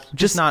 Yeah.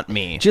 Just not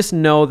me. Just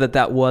know that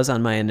that was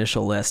on my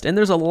initial list. And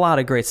there's a lot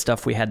of great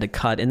stuff we had to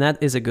cut. And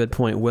that is a good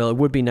point, Will. It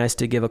would be nice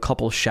to give a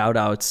couple shout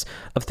outs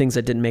of things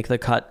that didn't make the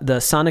cut. The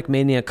Sonic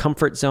Mania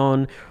Comfort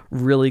Zone,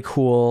 really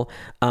cool.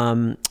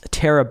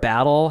 Terra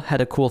Battle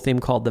had a cool theme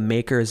called The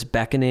Maker's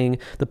Beckoning.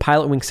 The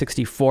Pilot Wing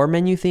 64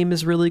 menu theme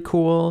is really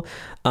cool.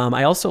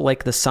 I also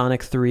like the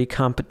Sonic 3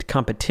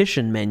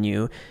 competition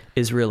menu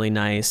is really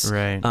nice.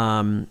 Right.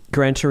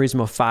 Gran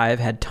Turismo 5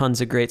 had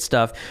tons of great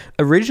stuff.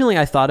 Originally,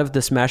 I thought of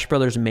the Smash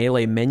Brothers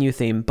Melee menu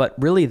theme, but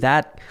really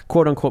that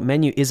quote-unquote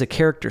menu is a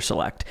character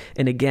select.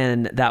 And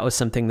again, that was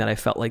something that I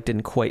felt like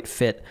didn't quite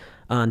fit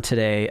on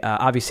today.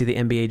 Obviously, the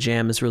NBA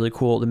Jam is really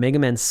cool. The Mega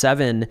Man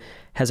 7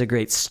 has a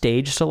great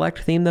stage select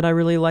theme that I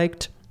really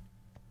liked.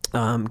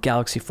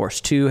 Galaxy Force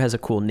 2 has a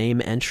cool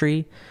name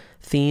entry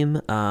theme.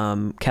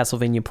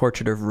 Castlevania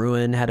Portrait of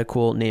Ruin had a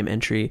cool name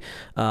entry.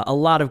 A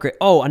lot of great...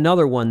 Oh,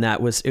 another one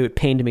that was... It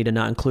pained me to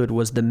not include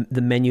was the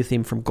menu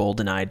theme from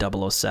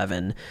GoldenEye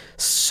 007.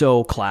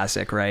 So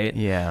classic, right?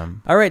 Yeah.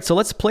 All right, so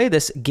let's play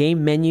this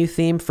game menu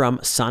theme from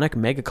Sonic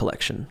Mega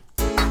Collection.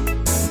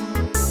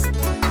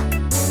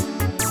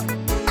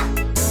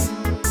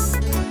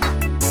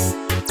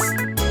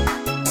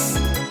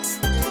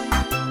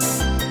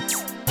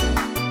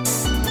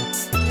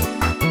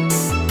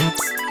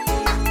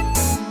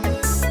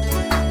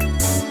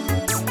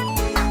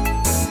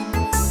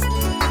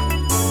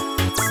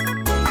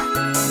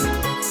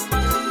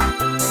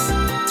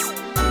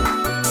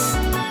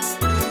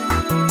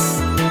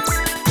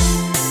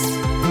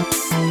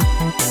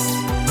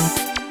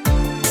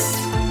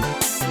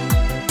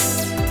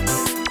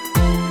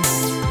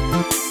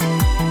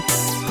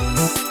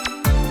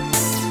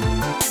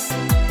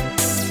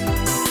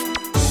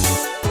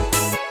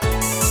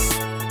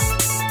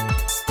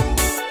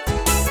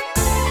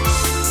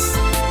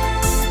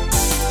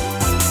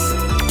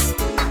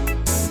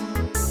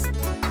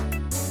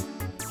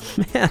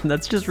 Man,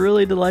 that's just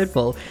really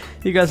delightful.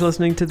 You guys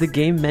listening to the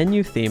game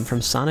menu theme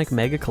from Sonic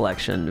Mega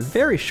Collection.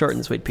 Very short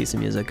and sweet piece of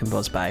music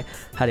composed by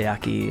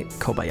Hideaki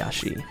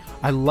Kobayashi.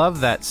 I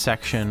love that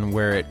section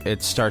where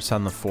it starts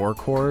on the 4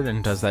 chord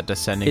and does that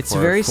descending. It's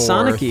very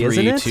Sonic-y,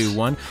 isn't it? 3, 2,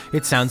 1.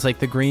 It sounds like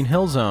the Green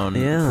Hill Zone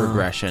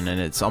progression, and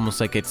it's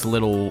almost like it's a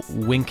little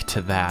wink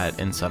to that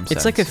in some sense.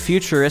 It's like a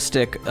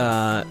futuristic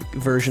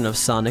version of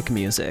Sonic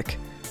music.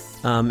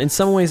 In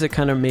some ways, it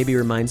kind of maybe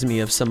reminds me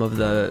of some of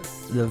the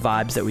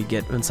vibes that we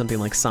get in something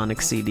like Sonic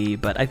CD,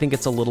 but I think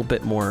it's a little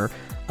bit more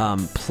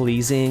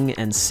pleasing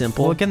and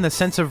simple. Well, again, the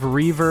sense of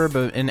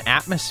reverb and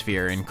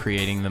atmosphere in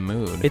creating the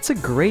mood. It's a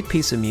great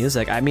piece of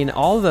music. I mean,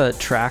 all the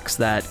tracks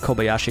that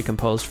Kobayashi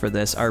composed for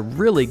this are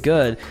really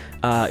good.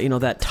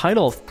 That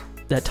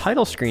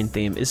title screen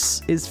theme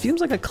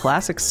seems like a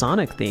classic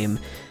Sonic theme,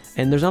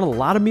 and there's not a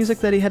lot of music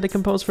that he had to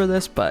compose for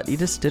this, but he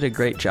just did a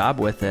great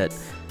job with it.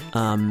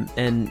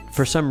 And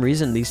for some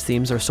reason, these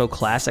themes are so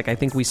classic. I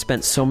think we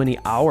spent so many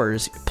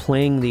hours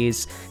playing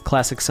these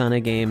classic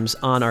Sonic games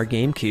on our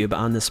GameCube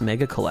on this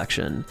Mega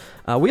Collection.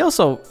 We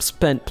also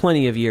spent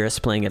plenty of years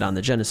playing it on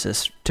the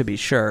Genesis, to be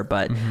sure.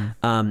 But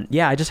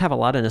I just have a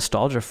lot of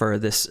nostalgia for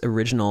this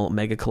original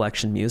Mega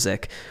Collection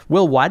music.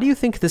 Will, why do you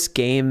think this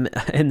game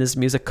and this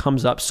music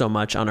comes up so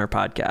much on our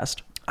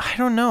podcast? I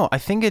don't know. I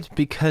think it's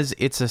because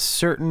it's a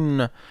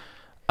certain...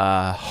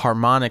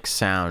 harmonic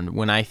sound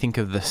when I think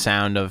of the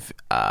sound of,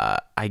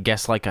 I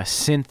guess, like a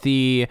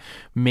synthy,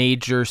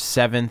 major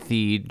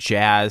seventh-y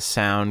jazz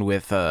sound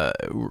with a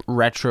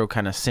retro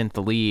kind of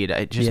synth lead.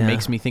 It just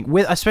makes me think,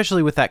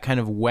 especially with that kind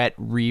of wet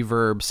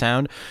reverb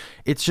sound,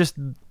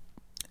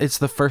 it's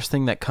the first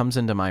thing that comes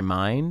into my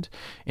mind,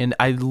 and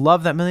I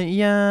love that melody.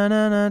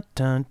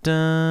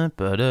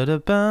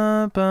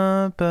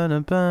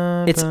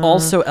 It's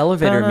also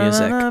elevator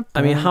music.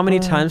 I mean, how many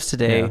times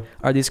today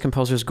are these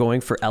composers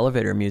going for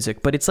elevator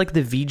music? But it's like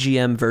the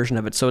VGM version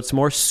of it, so it's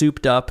more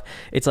souped up.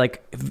 It's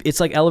like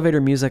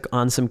elevator music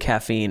on some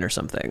caffeine or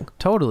something.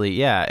 Totally,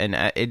 yeah,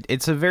 and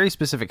it's a very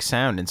specific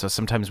sound, and so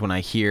sometimes when I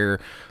hear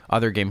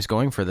other games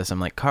going for this, I'm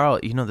like, Carl,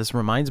 this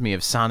reminds me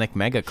of Sonic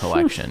Mega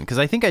Collection, because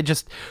I think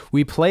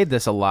we played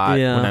this a lot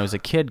when I was a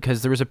kid,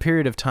 because there was a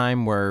period of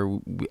time where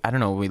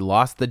we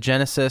lost the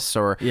Genesis,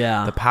 or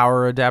the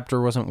power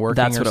adapter wasn't working.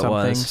 That's or what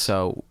something. It was.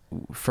 So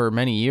for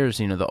many years,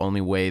 the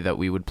only way that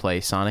we would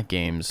play Sonic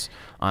games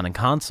on a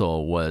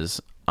console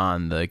was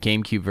on the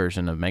GameCube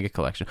version of Mega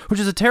Collection, which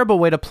is a terrible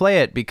way to play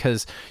it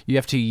because you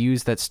have to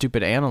use that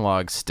stupid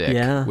analog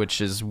stick,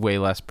 which is way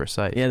less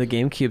precise. Yeah, the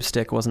GameCube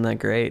stick wasn't that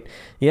great.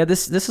 Yeah,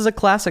 this is a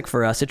classic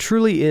for us. It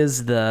truly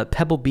is the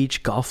Pebble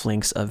Beach golf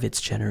links of its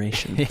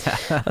generation.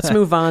 Let's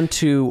move on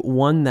to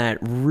one that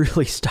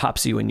really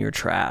stops you in your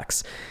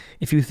tracks.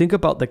 If you think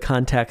about the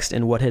context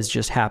and what has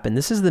just happened,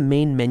 this is the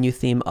main menu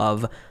theme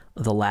of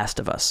The Last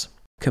of Us,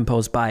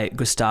 composed by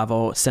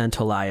Gustavo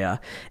Santaolalla.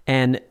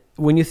 And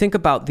when you think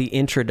about the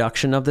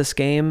introduction of this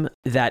game,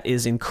 that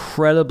is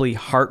incredibly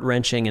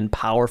heart-wrenching and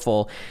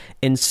powerful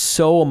and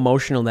so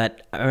emotional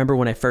that I remember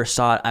when I first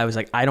saw it, I was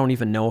like, I don't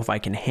even know if I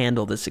can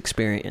handle this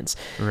experience.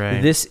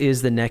 Right. This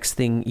is the next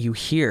thing you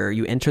hear.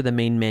 You enter the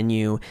main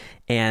menu,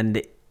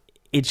 and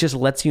it just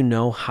lets you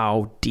know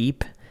how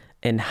deep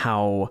and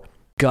how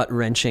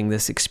gut-wrenching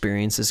this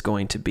experience is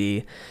going to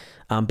be.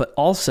 But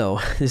also,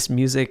 this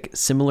music,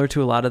 similar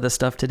to a lot of the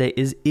stuff today,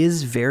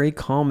 is very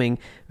calming,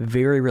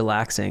 very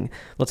relaxing.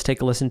 Let's take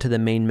a listen to the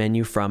main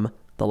menu from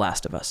The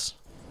Last of Us.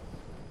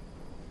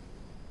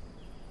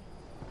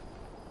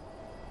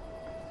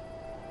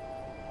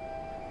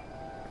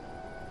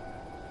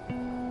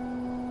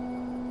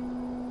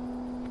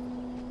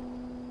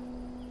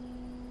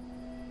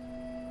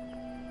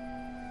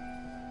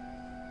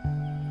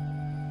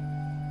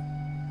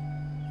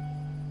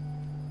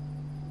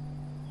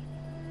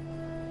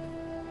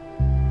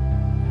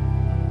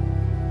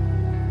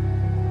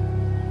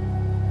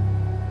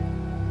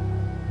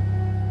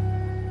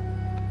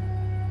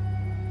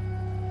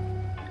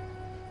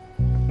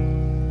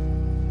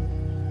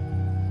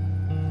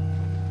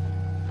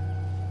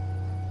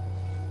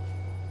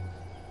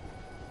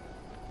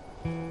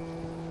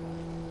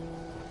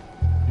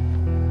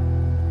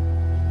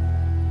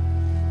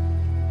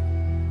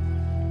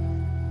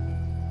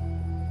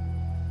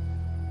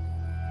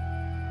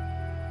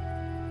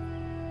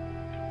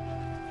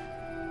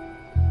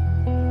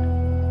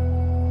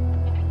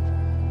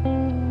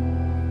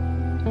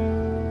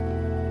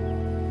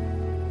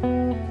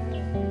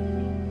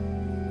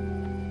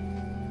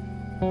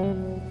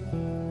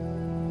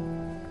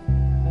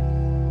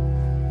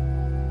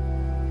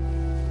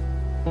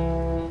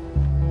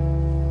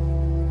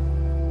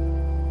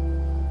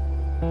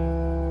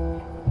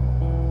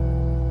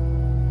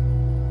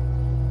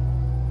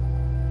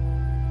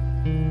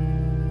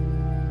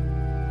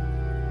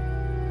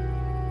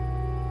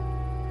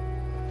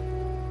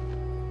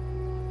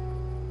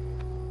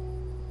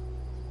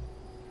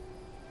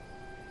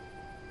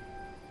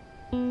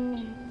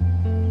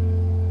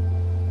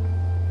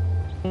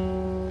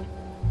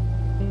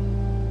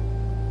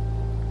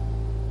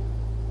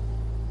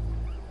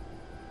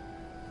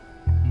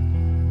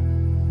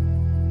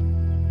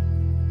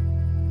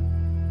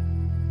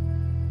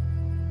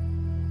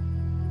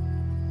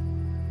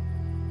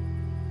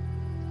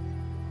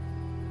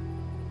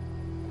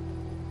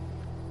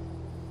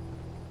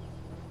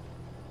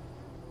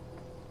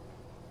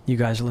 You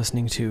guys are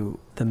listening to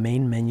the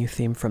main menu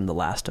theme from The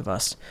Last of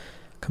Us,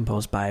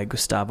 composed by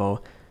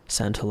Gustavo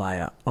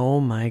Santaolalla. Oh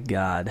my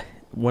God.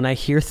 When I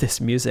hear this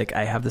music,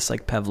 I have this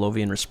like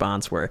Pavlovian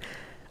response where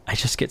I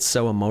just get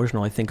so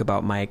emotional. I think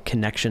about my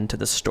connection to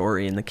the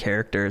story and the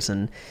characters,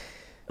 and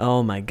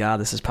oh my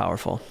God, this is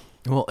powerful.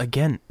 Well,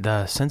 again,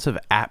 the sense of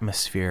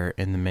atmosphere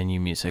in the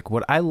menu music.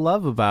 What I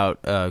love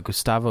about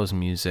Gustavo's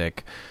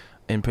music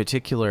in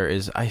particular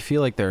is I feel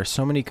like there are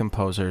so many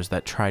composers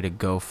that try to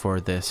go for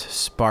this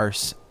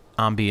sparse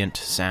ambient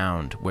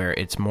sound where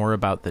it's more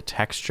about the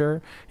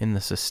texture in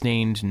the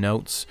sustained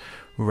notes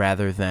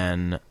rather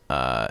than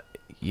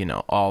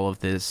all of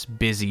this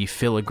busy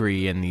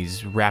filigree and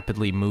these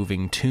rapidly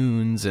moving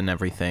tunes and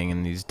everything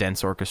and these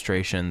dense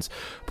orchestrations.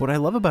 But what I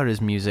love about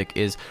his music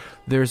is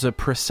there's a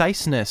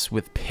preciseness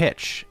with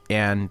pitch,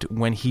 and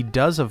when he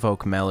does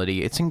evoke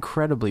melody, it's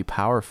incredibly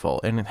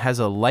powerful, and it has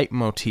a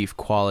leitmotif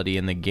quality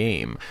in the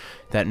game.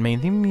 That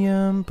main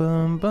theme,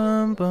 bum,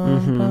 bum,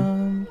 bum,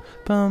 bum,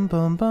 bum,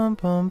 bum, bum,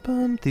 bum,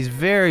 bum. These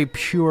very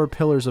pure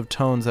pillars of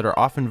tones that are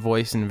often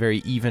voiced in very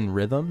even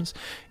rhythms.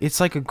 It's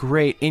like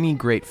any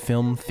great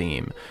film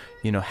theme,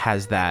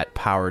 has that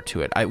power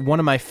to it. One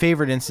of my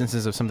favorite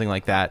instances of something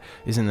like that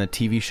is in the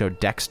TV show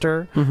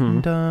Dexter.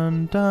 Mm-hmm.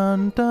 Dun,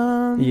 dun,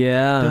 dun.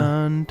 Yeah.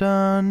 Dun,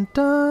 dun,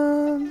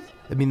 dun.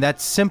 I mean,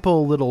 that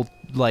simple little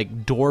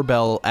like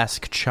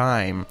doorbell-esque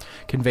chime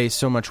conveys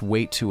so much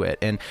weight to it.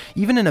 And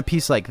even in a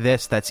piece like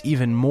this that's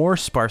even more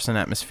sparse and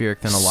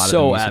atmospheric than a lot of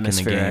the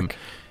music in the game,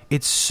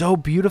 it's so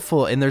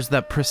beautiful, and there's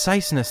that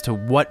preciseness to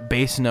what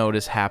bass note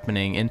is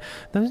happening, and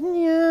those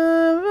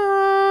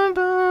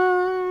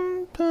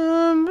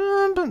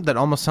that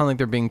almost sound like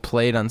they're being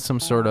played on some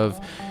sort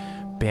of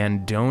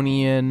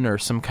bandoneon or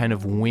some kind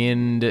of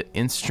wind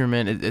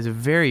instrument. It's a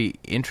very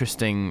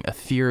interesting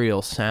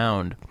ethereal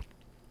sound.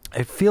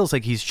 It feels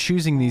like he's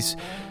choosing these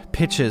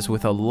pitches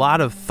with a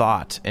lot of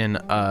thought and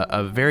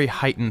a very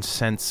heightened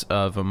sense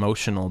of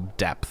emotional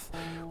depth,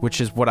 which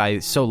is what I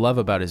so love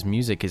about his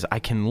music. Is I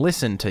can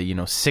listen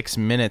to 6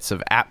 minutes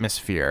of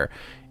atmosphere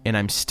and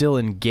I'm still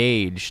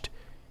engaged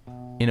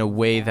in a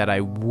way that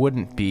I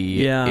wouldn't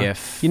be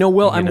if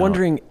Will, I'm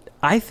wondering,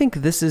 I think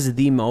this is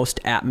the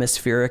most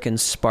atmospheric and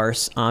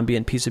sparse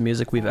ambient piece of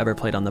music we've ever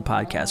played on the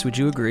podcast. Would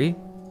you agree?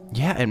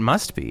 Yeah, it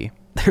must be.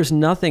 There's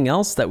nothing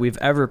else that we've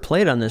ever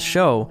played on this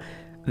show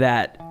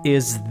that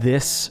is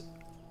this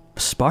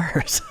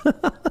sparse.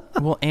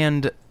 Well,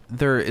 and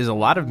there is a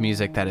lot of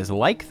music that is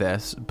like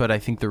this, but I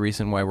think the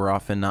reason why we're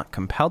often not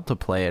compelled to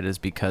play it is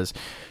because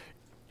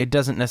it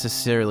doesn't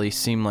necessarily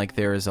seem like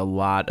there is a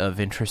lot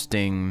of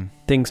interesting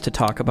things to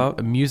talk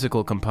about,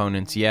 musical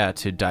components,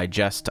 to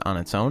digest on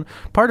its own.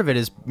 Part of it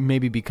is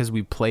maybe because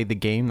we played the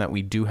game that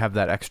we do have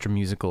that extra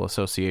musical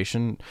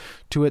association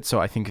to it, so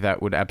I think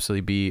that would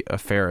absolutely be a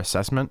fair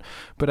assessment.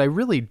 But I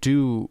really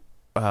do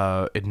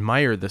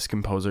admire this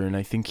composer, and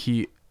I think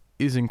he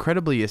is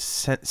incredibly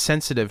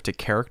sensitive to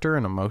character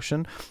and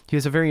emotion. He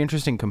has a very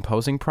interesting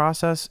composing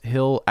process.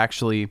 He'll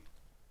actually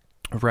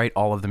write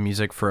all of the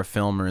music for a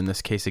film, or in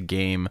this case a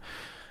game,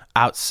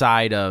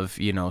 outside of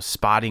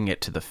spotting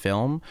it to the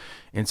film.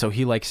 And so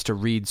he likes to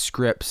read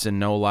scripts and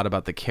know a lot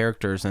about the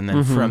characters, and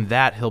then from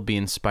that he'll be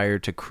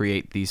inspired to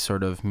create these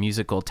sort of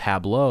musical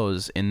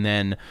tableaus, and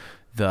then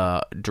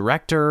the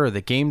director or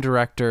the game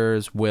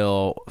directors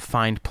will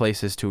find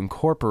places to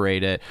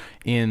incorporate it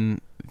in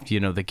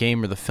the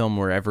game or the film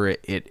wherever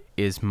it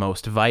is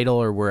most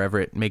vital or wherever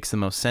it makes the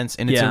most sense.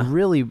 And it's a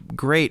really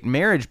great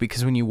marriage,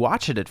 because when you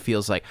watch it, it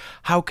feels like,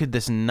 how could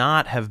this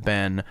not have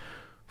been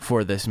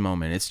for this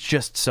moment? It's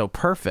just so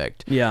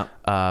perfect. Yeah.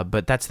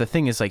 But that's the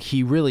thing, is like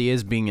he really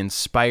is being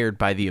inspired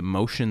by the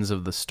emotions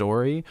of the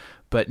story,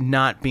 but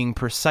not being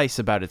precise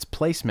about its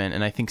placement.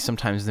 And I think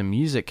sometimes the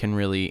music can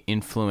really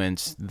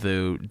influence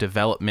the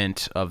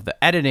development of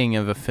the editing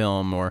of a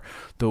film, or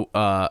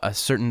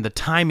the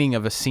timing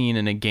of a scene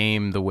in a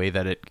game, the way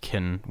that it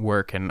can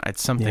work. And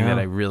it's something that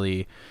I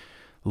really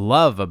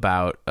love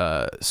about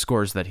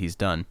scores that he's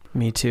done.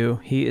 Me too.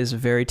 He is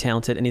very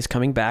talented, and he's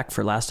coming back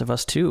for Last of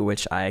Us 2,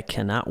 which I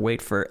cannot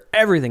wait for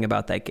everything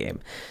about that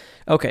game.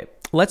 Okay,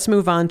 let's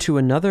move on to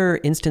another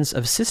instance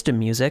of system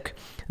music.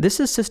 This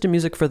is system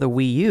music for the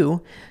Wii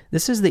U.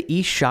 This is the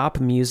eShop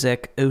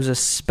music. It was a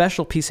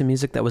special piece of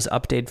music that was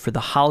updated for the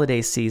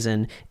holiday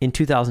season in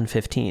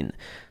 2015.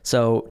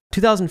 So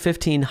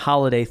 2015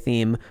 holiday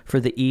theme for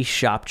the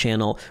eShop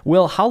channel.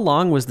 Will, how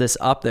long was this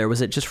up there?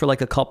 Was it just for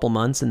like a couple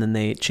months and then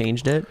they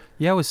changed it?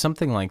 Yeah, it was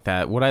something like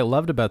that. What I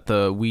loved about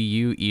the Wii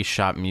U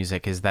eShop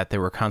music is that they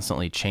were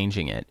constantly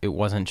changing it. It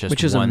wasn't just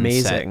which is one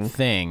amazing set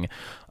thing.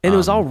 And it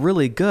was all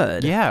really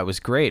good. Yeah, it was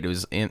great. It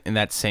was in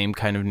that same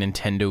kind of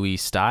Nintendo-y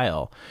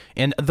style.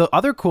 And the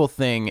other cool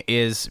thing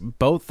is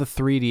both the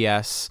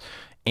 3DS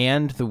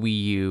and the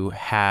Wii U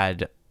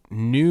had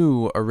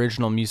new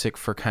original music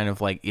for kind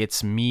of like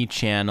its Me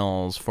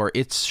channels, for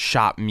its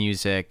shop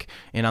music.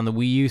 And on the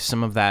Wii U,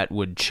 some of that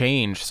would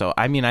change. So,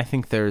 I mean, I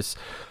think there's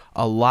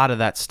a lot of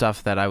that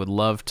stuff that I would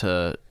love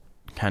to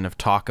kind of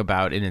talk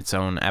about in its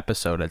own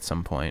episode at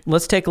some point.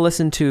 Let's take a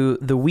listen to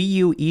the Wii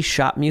U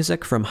eShop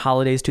music from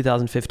Holidays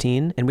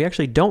 2015, and we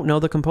actually don't know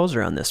the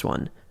composer on this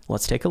one.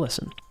 Let's take a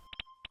listen.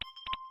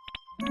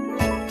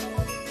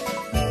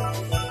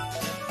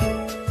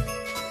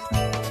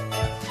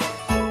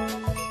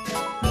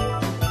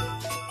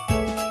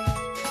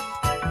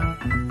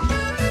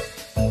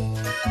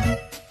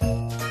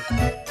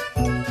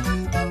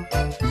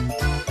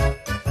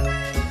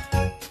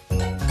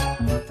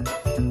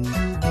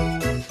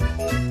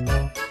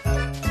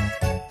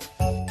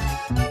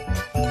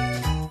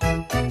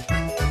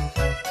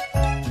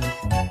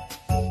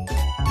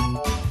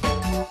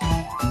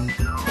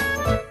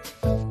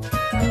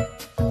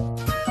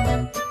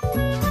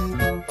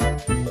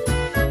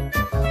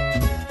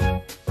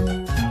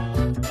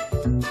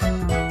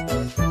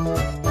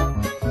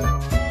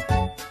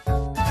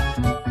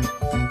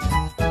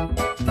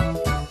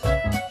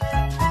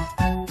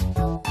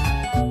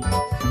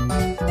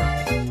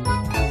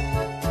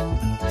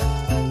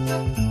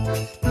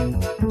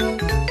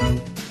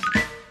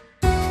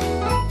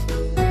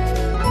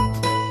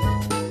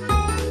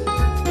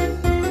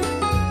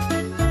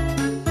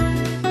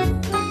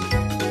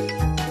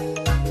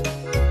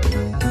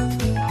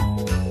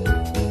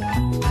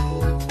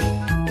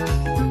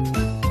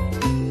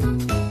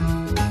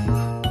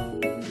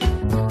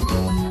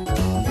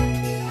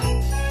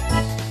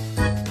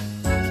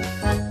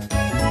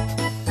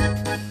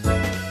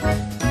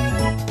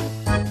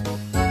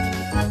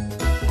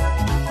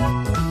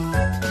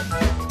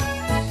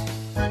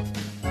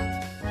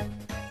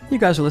 You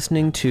guys are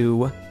listening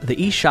to the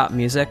eShop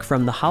music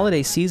from the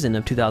holiday season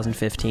of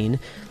 2015.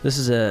 This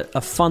is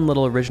a fun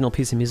little original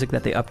piece of music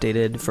that they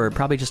updated for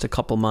probably just a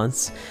couple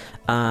months.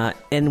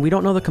 And we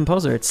don't know the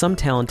composer. It's some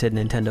talented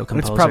Nintendo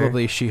composer. It's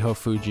probably Shiho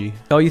Fuji.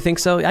 Oh, you think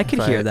so? I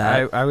could hear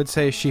that. I would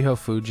say Shiho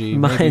Fuji.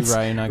 Maybe Ryu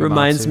Nagamatsu.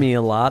 Reminds me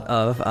a lot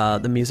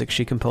of the music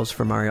she composed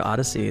for Mario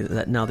Odyssey,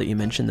 now that you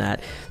mention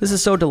that. This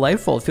is so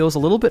delightful. It feels a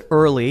little bit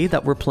early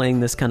that we're playing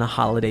this kind of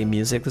holiday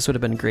music. This would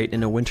have been great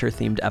in a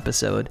winter-themed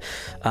episode.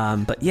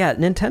 But yeah,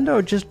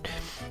 Nintendo just,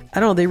 I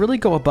don't know, they really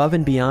go above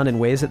and beyond in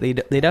ways that they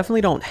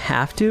definitely don't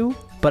have to,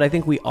 but I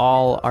think we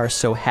all are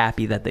so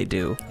happy that they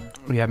do.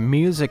 Yeah,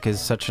 music is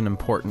such an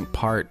important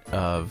part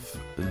of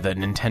the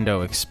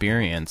Nintendo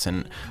experience,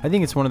 and I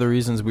think it's one of the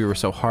reasons we were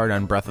so hard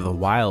on Breath of the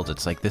Wild.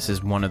 It's like this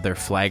is one of their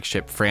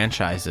flagship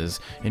franchises,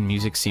 and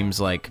music seems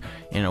like,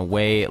 in a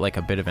way, like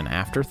a bit of an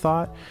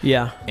afterthought.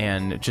 Yeah.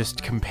 And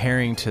just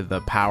comparing to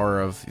the power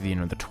of,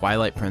 the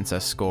Twilight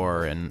Princess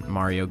score and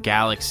Mario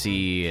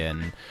Galaxy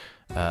and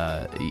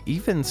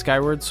even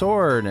Skyward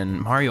Sword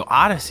and Mario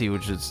Odyssey,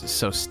 which is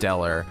so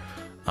stellar.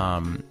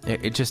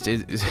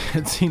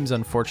 It seems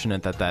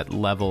unfortunate that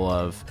level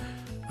of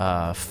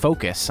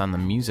focus on the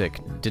music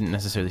didn't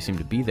necessarily seem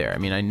to be there. I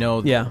mean, I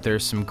know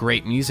there's some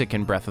great music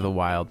in Breath of the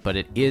Wild, but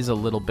it is a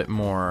little bit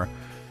more...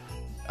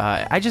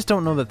 I just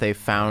don't know that they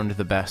found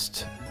the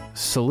best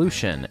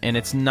solution, and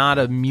it's not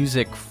a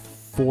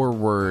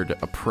music-forward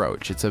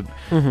approach. It's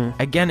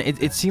again,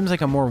 it seems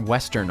like a more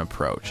Western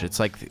approach. It's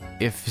like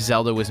if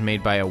Zelda was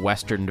made by a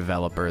Western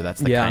developer,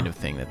 that's the kind of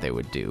thing that they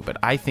would do. But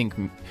I think...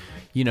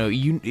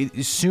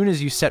 as soon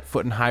as you set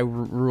foot in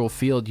Hyrule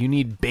Field, you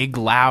need big,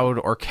 loud,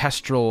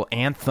 orchestral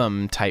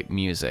anthem type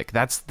music.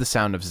 That's the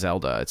sound of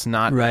Zelda. It's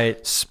not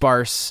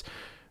sparse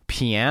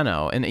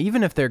piano. And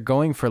even if they're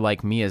going for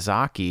like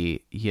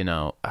Miyazaki,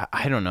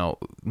 I don't know,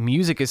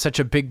 music is such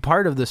a big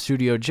part of the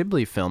Studio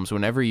Ghibli films.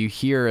 Whenever you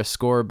hear a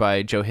score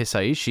by Joe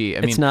Hisaishi,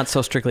 it's not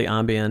so strictly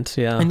ambient.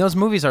 Yeah. And those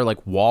movies are like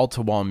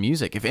wall-to-wall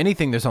music. If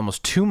anything, there's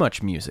almost too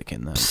much music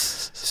in them.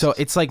 So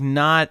it's like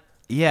not...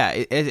 Yeah,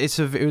 it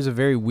was a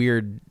very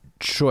weird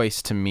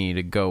choice to me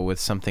to go with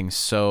something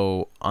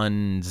so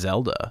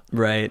un-Zelda.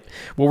 Right.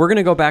 Well, we're going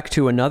to go back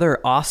to another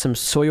awesome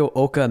Soyo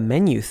Oka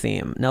menu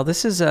theme. Now,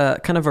 this is a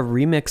kind of a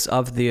remix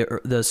of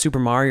the Super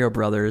Mario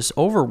Brothers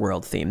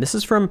Overworld theme. This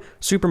is from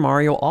Super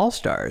Mario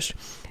All-Stars.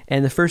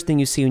 And the first thing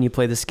you see when you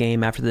play this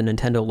game after the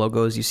Nintendo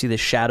logos, you see the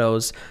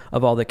shadows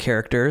of all the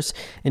characters.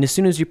 And as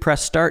soon as you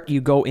press start,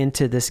 you go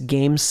into this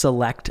game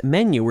select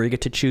menu where you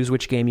get to choose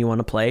which game you want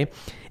to play.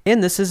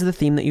 And this is the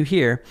theme that you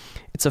hear.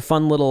 It's a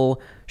fun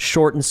little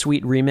short and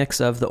sweet remix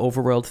of the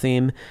Overworld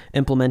theme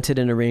implemented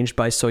and arranged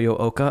by Soyo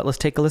Oka. Let's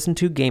take a listen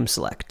to Game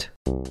Select.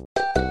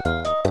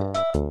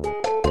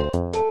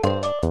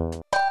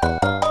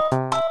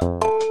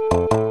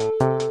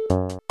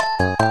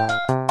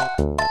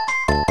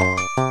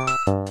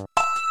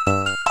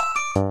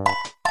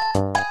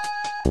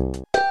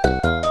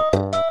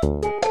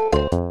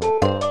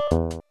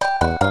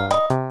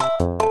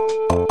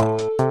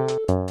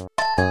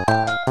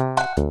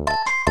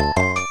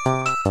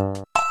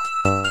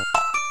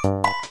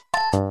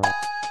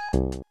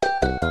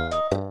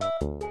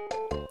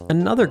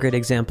 Another great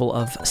example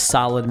of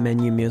solid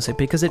menu music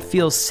because it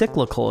feels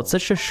cyclical. It's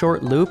such a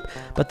short loop,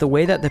 but the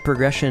way that the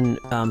progression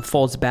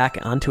folds back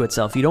onto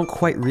itself, you don't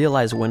quite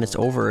realize when it's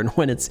over and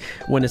when it's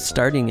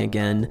starting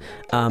again.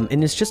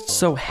 And it's just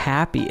so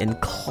happy and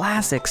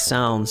classic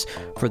sounds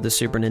for the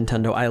Super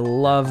Nintendo. I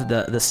love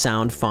the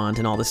sound font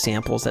and all the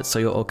samples that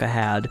Soyo Oka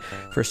had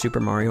for Super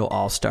Mario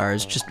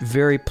All-Stars. Just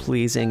very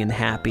pleasing and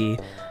happy.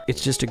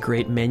 It's just a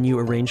great menu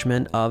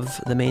arrangement of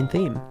the main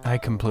theme. I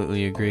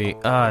completely agree.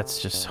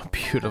 It's just so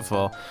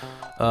beautiful.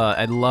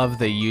 I love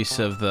the use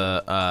of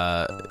the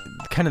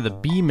kind of the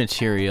B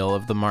material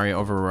of the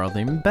Mario Overworld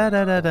theme.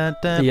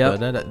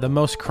 The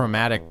most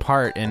chromatic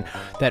part, and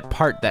that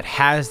part that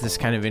has this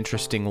kind of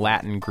interesting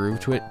Latin groove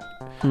to it,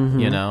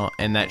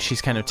 and that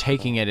she's kind of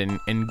taking it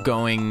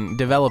and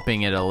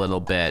developing it a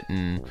little bit,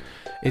 and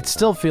it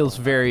still feels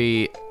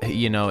very,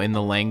 in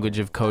the language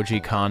of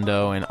Koji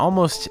Kondo, and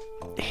almost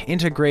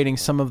integrating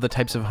some of the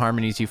types of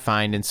harmonies you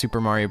find in Super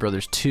Mario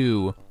Bros.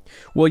 2.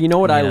 Well, you know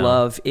what I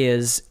love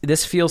is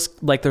this feels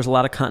like there's a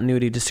lot of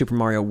continuity to Super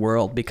Mario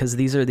World because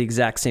these are the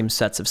exact same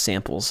sets of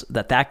samples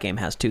that game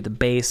has too. The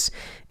bass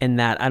and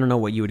that, I don't know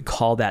what you would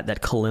call that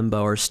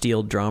kalimba or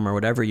steel drum or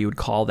whatever you would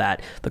call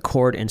that, the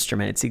chord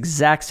instrument. It's the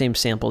exact same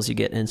samples you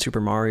get in Super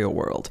Mario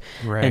World.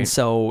 Right. And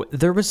so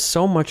there was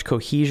so much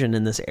cohesion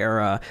in this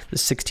era, the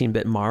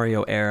 16-bit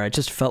Mario era. It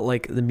just felt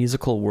like the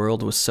musical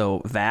world was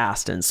so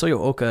vast. And Soyo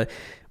Oka,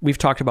 we've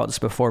talked about this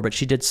before, but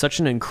she did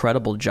such an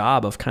incredible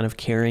job of kind of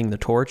carrying the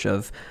torch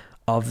of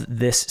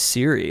this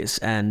series.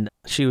 And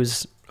she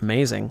was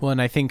Amazing. Well,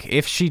 and I think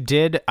if she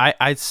did,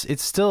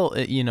 it's still,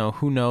 you know,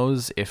 who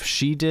knows if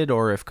she did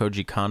or if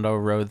Koji Kondo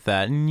wrote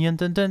that.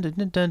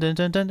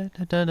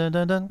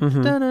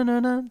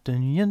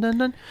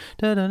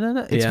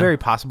 It's very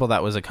possible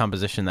that was a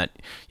composition that,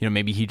 you know,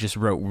 maybe he just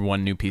wrote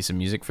one new piece of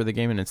music for the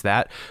game and it's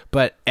that.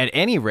 But at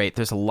any rate,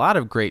 there's a lot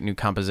of great new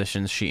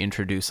compositions she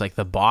introduced, like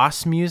the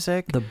boss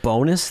music. The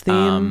bonus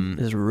theme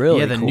is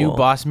really the cool. new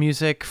boss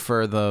music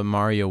for the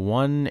Mario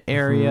 1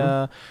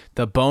 area,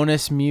 the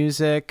bonus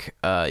music.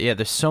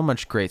 There's so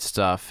much great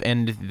stuff,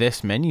 and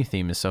this menu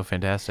theme is so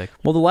fantastic.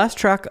 Well, the last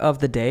track of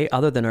the day,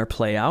 other than our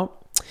play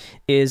out,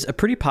 is a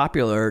pretty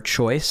popular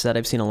choice that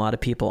I've seen a lot of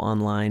people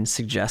online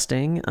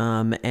suggesting.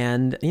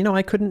 And, you know,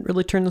 I couldn't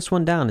really turn this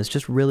one down. It's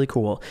just really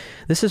cool.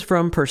 This is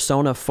from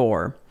Persona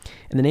 4.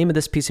 And the name of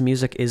this piece of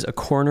music is A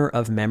Corner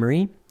of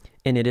Memory,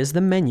 and it is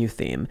the menu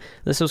theme.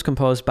 This was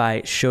composed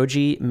by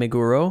Shoji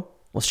Meguro.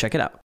 Let's check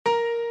it out.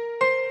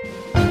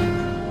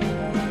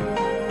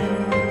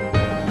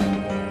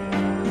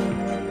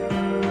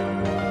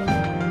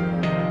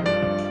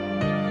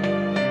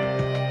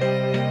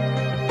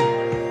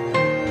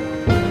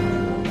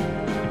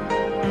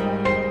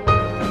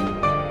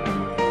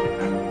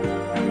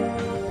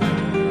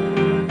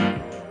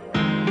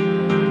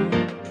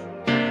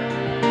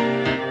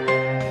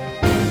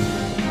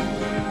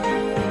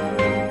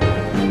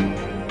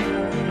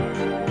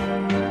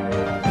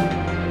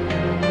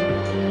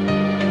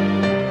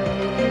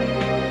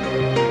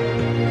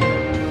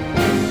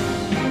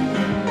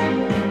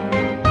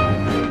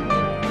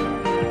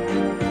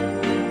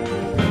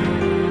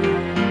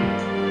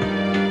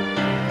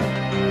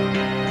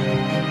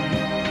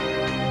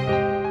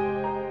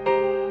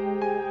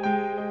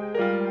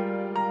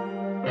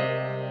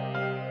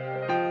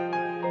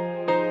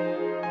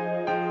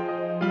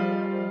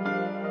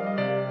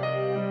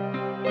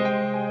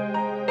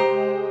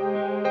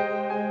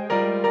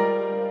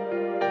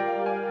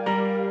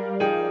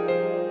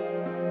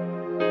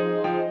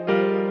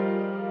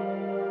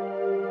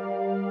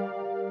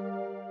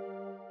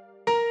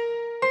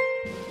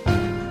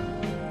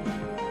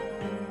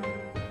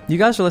 You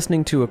guys are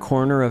listening to A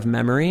Corner of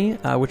Memory,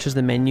 which is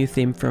the menu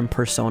theme from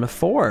Persona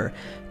 4,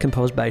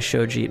 composed by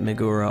Shoji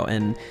Meguro,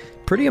 and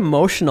pretty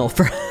emotional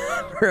for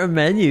a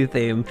menu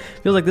theme.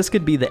 Feels like this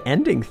could be the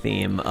ending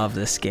theme of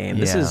this game.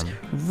 This is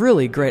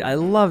really great. I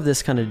love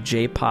this kind of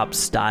J-pop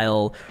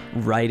style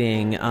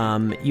writing.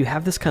 You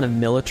have this kind of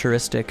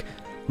militaristic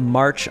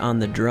march on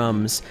the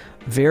drums,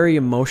 very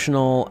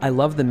emotional. I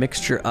love the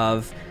mixture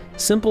of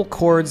simple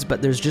chords,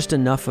 but there's just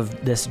enough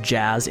of this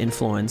jazz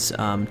influence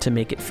to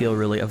make it feel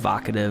really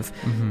evocative.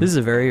 This is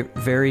a very,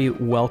 very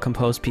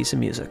well-composed piece of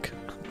music.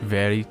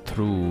 Very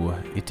true.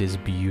 It is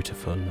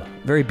beautiful.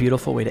 Very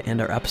beautiful way to end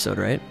our episode,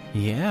 right?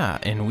 Yeah,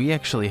 and we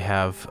actually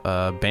have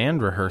a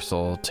band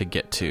rehearsal to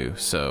get to,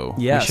 so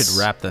yes, we should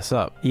wrap this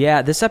up.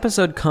 Yeah, this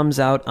episode comes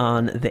out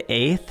on the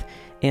 8th.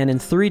 And in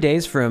 3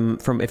 days from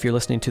if you're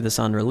listening to this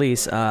on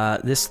release,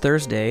 this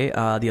Thursday,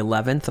 the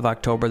 11th of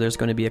October, there's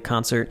going to be a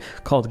concert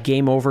called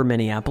Game Over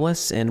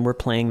Minneapolis, and we're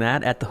playing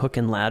that at the Hook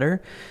and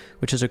Ladder,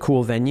 which is a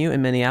cool venue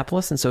in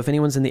Minneapolis. And so if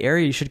anyone's in the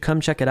area, you should come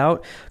check it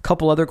out. A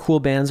couple other cool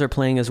bands are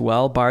playing as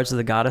well, Bards of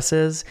the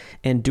Goddesses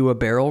and Do a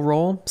Barrel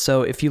Roll.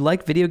 So if you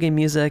like video game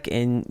music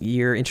and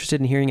you're interested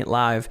in hearing it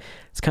live,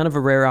 it's kind of a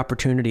rare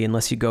opportunity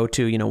unless you go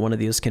to, you know, one of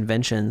these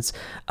conventions.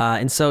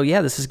 And so,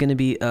 yeah, this is going to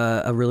be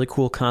a really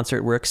cool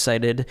concert we're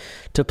excited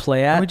to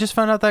play at. We just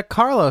found out that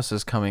Carlos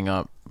is coming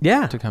up.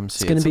 Yeah, to come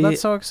see it's going to be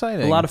that's so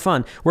exciting. A lot of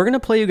fun. We're going to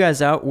play you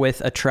guys out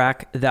with a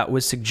track that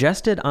was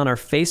suggested on our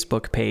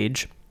Facebook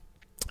page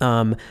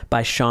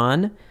by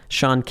Sean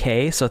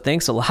K. So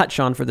thanks a lot,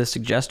 Sean, for this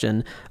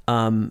suggestion.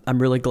 I'm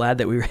really glad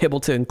that we were able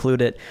to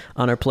include it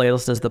on our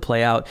playlist as the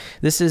play out.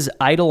 This is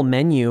Idol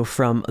Menu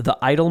from the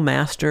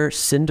Idolmaster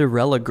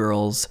Cinderella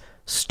Girls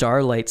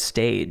Starlight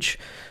Stage.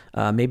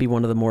 Maybe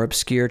one of the more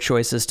obscure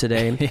choices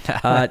today.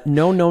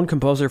 No known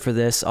composer for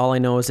this. All I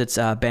know is it's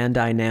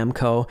Bandai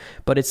Namco,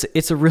 but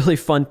it's a really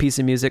fun piece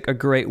of music, a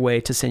great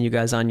way to send you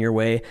guys on your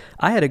way.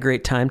 I had a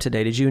great time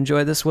today. Did you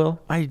enjoy this, Will?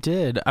 I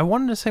did. I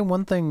wanted to say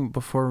one thing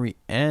before we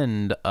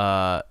end.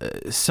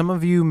 Some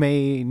of you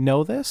may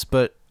know this,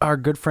 but our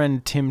good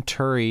friend Tim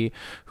Turry,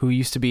 who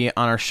used to be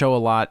on our show a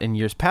lot in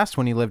years past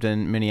when he lived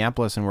in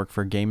Minneapolis and worked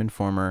for Game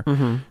Informer,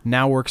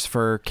 now works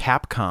for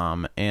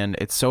Capcom. And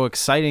it's so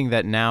exciting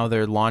that now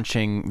they're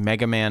launching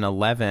Mega Man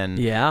 11.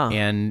 Yeah.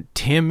 And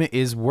Tim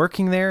is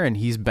working there, and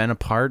he's been a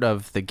part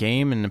of the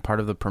game and a part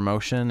of the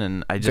promotion.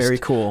 And I just... Very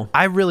cool.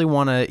 I really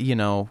want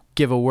to,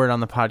 give a word on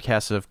the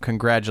podcast of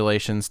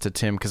congratulations to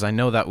Tim, because I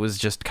know that was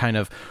just kind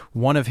of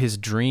one of his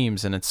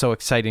dreams, and it's so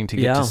exciting to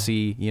get to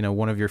see,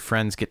 one of your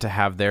friends get to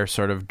have their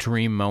sort of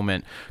dream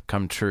moment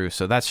come true.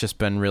 So that's just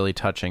been really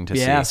touching to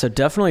see. Yeah, so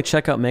definitely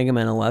check out Mega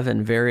Man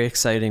 11. Very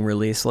exciting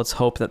release. Let's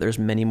hope that there's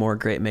many more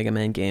great Mega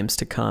Man games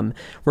to come.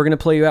 We're going to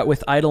play you out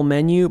with Idol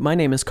Menu. My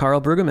name is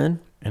Carl Brueggemann.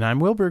 And I'm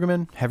Will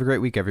Brueggemann. Have a great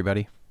week,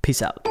 everybody.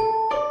 Peace out.